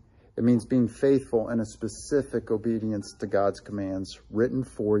see, it means being faithful in a specific obedience to God's commands written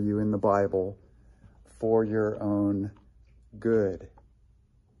for you in the Bible for your own good.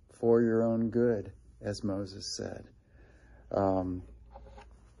 For your own good, as Moses said.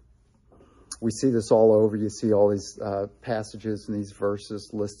 We see this all over. You see all these passages and these verses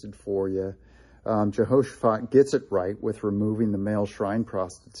listed for you. Jehoshaphat gets it right with removing the male shrine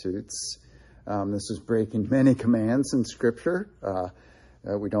prostitutes. This is breaking many commands in Scripture.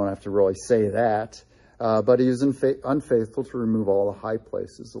 We don't have to really say that. But he was unfaithful to remove all the high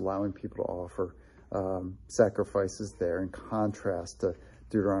places, allowing people to offer sacrifices there, in contrast to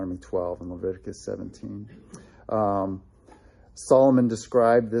Deuteronomy 12 and Leviticus 17. Solomon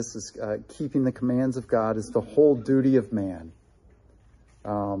described this as keeping the commands of God as the whole duty of man.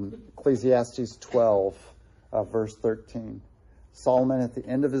 Ecclesiastes 12, verse 13. Solomon, at the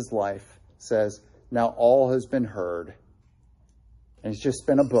end of his life, says, "Now all has been heard." And he's just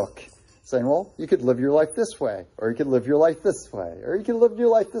spent a book saying, well, you could live your life this way, or you could live your life this way, or you could live your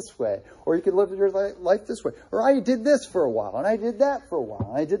life this way, or you could live your life this way. Or I did this for a while, and I did that for a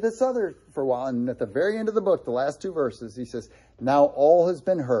while, and I did this other for a while. And at the very end of the book, the last two verses, he says, "Now all has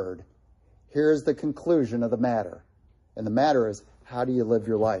been heard. Here is the conclusion of the matter." And the matter is, how do you live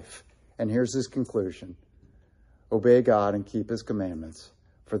your life? And here's his conclusion. Obey God and keep His commandments,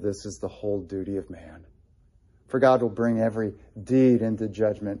 for this is the whole duty of man. For God will bring every deed into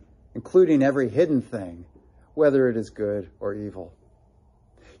judgment, including every hidden thing, whether it is good or evil.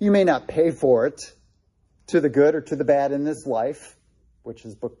 You may not pay for it to the good or to the bad in this life, which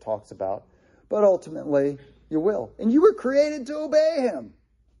his book talks about, but ultimately you will. And you were created to obey Him.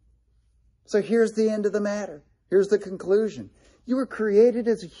 So here's the end of the matter. Here's the conclusion. You were created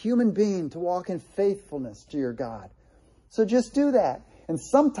as a human being to walk in faithfulness to your God. So just do that. And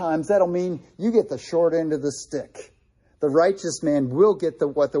sometimes that'll mean you get the short end of the stick. The righteous man will get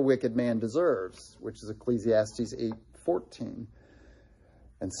what the wicked man deserves, which is Ecclesiastes 8:14.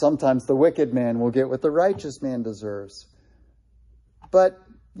 And sometimes the wicked man will get what the righteous man deserves. But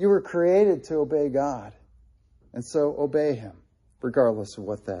you were created to obey God. And so obey Him, regardless of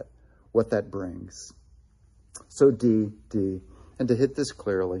what that brings. So D. And to hit this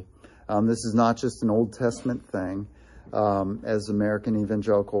clearly, this is not just an Old Testament thing. as American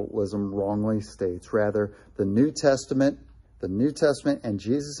evangelicalism wrongly states. Rather, the New Testament and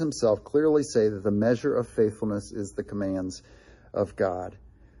Jesus himself clearly say that the measure of faithfulness is the commands of God.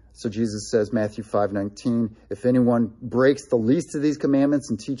 So Jesus says, Matthew 5:19, if anyone breaks the least of these commandments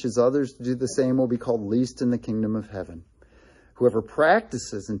and teaches others to do the same, will be called least in the kingdom of heaven. Whoever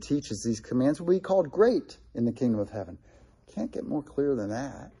practices and teaches these commands will be called great in the kingdom of heaven. Can't get more clear than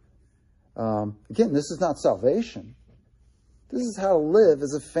that. Again, this is not salvation. This is how to live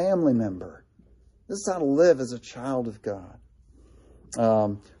as a family member. This is how to live as a child of God.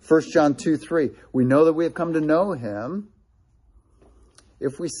 1 John 2:3, we know that we have come to know him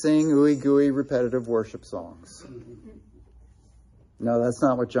if we sing ooey gooey repetitive worship songs. No, that's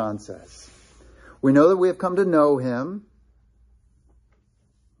not what John says. We know that we have come to know him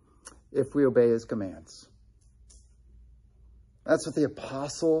if we obey his commands. That's what the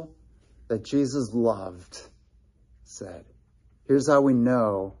apostle that Jesus loved said. Here's how we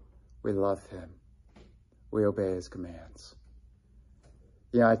know we love him. We obey his commands.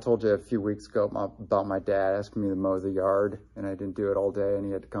 Yeah, I told you a few weeks ago about my dad asking me to mow the yard, and I didn't do it all day, and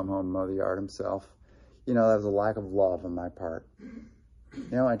he had to come home and mow the yard himself. That was a lack of love on my part.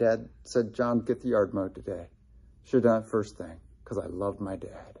 My dad said, John, get the yard mowed today. Should have done it first thing, because I loved my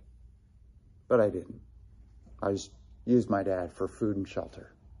dad. But I didn't. I just used my dad for food and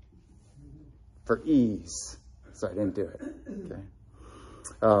shelter. For ease. So I didn't do it.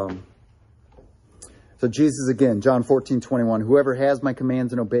 Okay. So Jesus again, John 14:21, whoever has my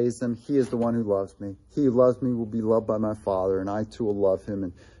commands and obeys them, he is the one who loves me. He who loves me will be loved by my Father, and I too will love him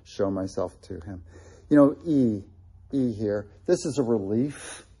and show myself to him. E here, this is a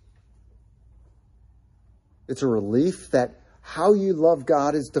relief. It's a relief that how you love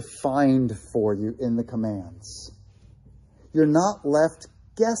God is defined for you in the commands. You're not left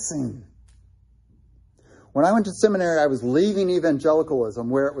guessing. When I went to seminary, I was leaving evangelicalism,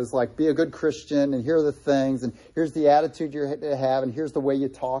 where it was like, be a good Christian, and here are the things, and here's the attitude you're to have, and here's the way you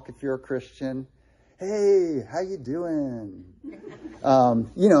talk if you're a Christian. Hey, how you doing?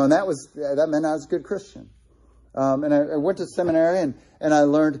 And that meant I was a good Christian. And I went to seminary, and I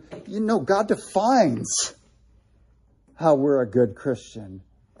learned, God defines how we're a good Christian,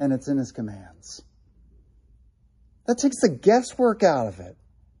 and it's in his commands. That takes the guesswork out of it.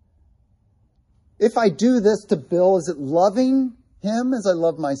 If I do this to Bill, is it loving him as I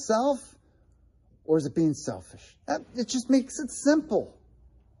love myself? Or is it being selfish? It just makes it simple.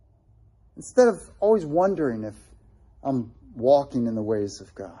 Instead of always wondering if I'm walking in the ways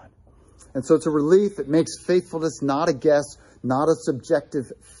of God. And so it's a relief. It makes faithfulness not a guess, not a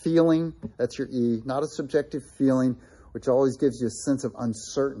subjective feeling. That's your E. Not a subjective feeling, which always gives you a sense of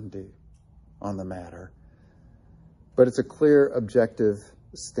uncertainty on the matter. But it's a clear, objective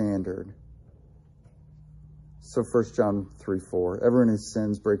standard. So 1 John 3:4, everyone who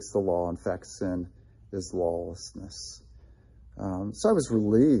sins breaks the law. In fact, sin is lawlessness. So I was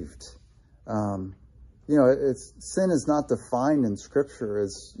relieved. Sin is not defined in Scripture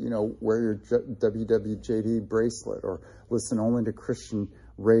as, wear your WWJD bracelet or listen only to Christian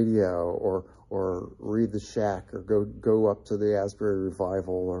radio or read The Shack or go up to the Asbury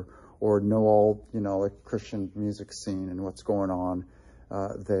Revival or know all, the Christian music scene and what's going on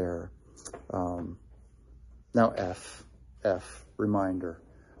there. Now F, reminder.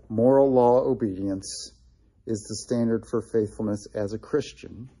 Moral law obedience is the standard for faithfulness as a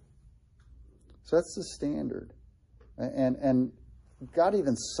Christian. So that's the standard. And God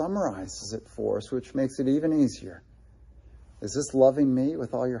even summarizes it for us, which makes it even easier. Is this loving me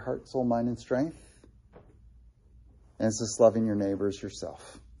with all your heart, soul, mind, and strength? And is this loving your neighbor as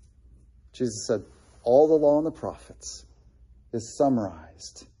yourself? Jesus said, all the law and the prophets is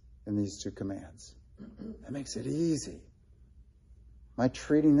summarized in these two commands. That makes it easy. Am I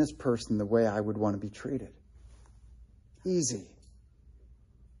treating this person the way I would want to be treated? Easy.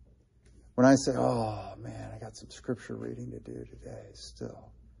 When I say, oh man, I got some scripture reading to do today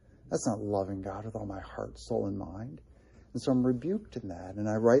still. That's not loving God with all my heart, soul, and mind. And so I'm rebuked in that. And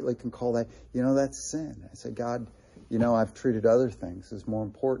I rightly can call that, that's sin. I say, God, I've treated other things as more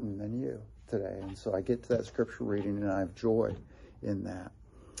important than you today. And so I get to that scripture reading and I have joy in that.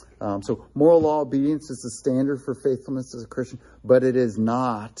 So moral law obedience is the standard for faithfulness as a Christian, but it is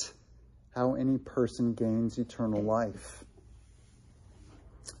not how any person gains eternal life.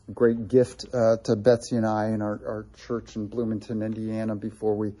 A great gift to Betsy and I in our church in Bloomington, Indiana,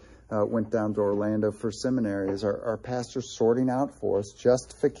 before we went down to Orlando for seminary, is our pastor sorting out for us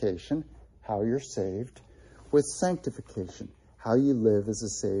justification, how you're saved, with sanctification, how you live as a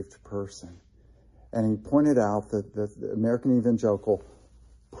saved person. And he pointed out that the American evangelical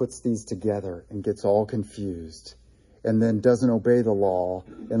puts these together and gets all confused. and then doesn't obey the law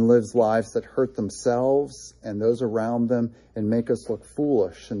and lives lives that hurt themselves and those around them and make us look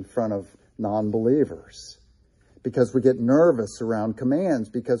foolish in front of non-believers. Because we get nervous around commands,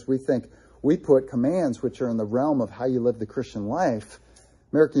 because we think we put commands which are in the realm of how you live the Christian life.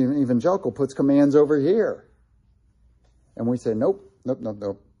 American Evangelical puts commands over here. And we say, nope.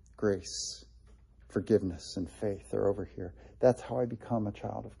 Grace, forgiveness, and faith are over here. That's how I become a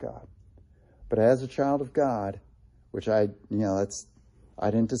child of God. But as a child of God, which I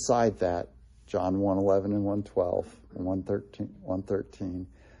didn't decide that. John 1:11 and 1:12 and 1:13.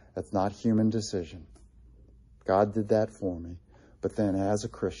 That's not human decision. God did that for me. But then as a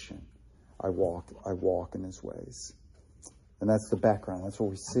Christian, I walk in his ways. And that's the background. That's what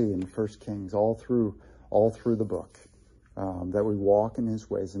we see in 1 Kings all through the book. That we walk in his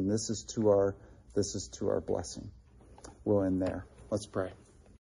ways, and this is to our blessing. We'll end there. Let's pray.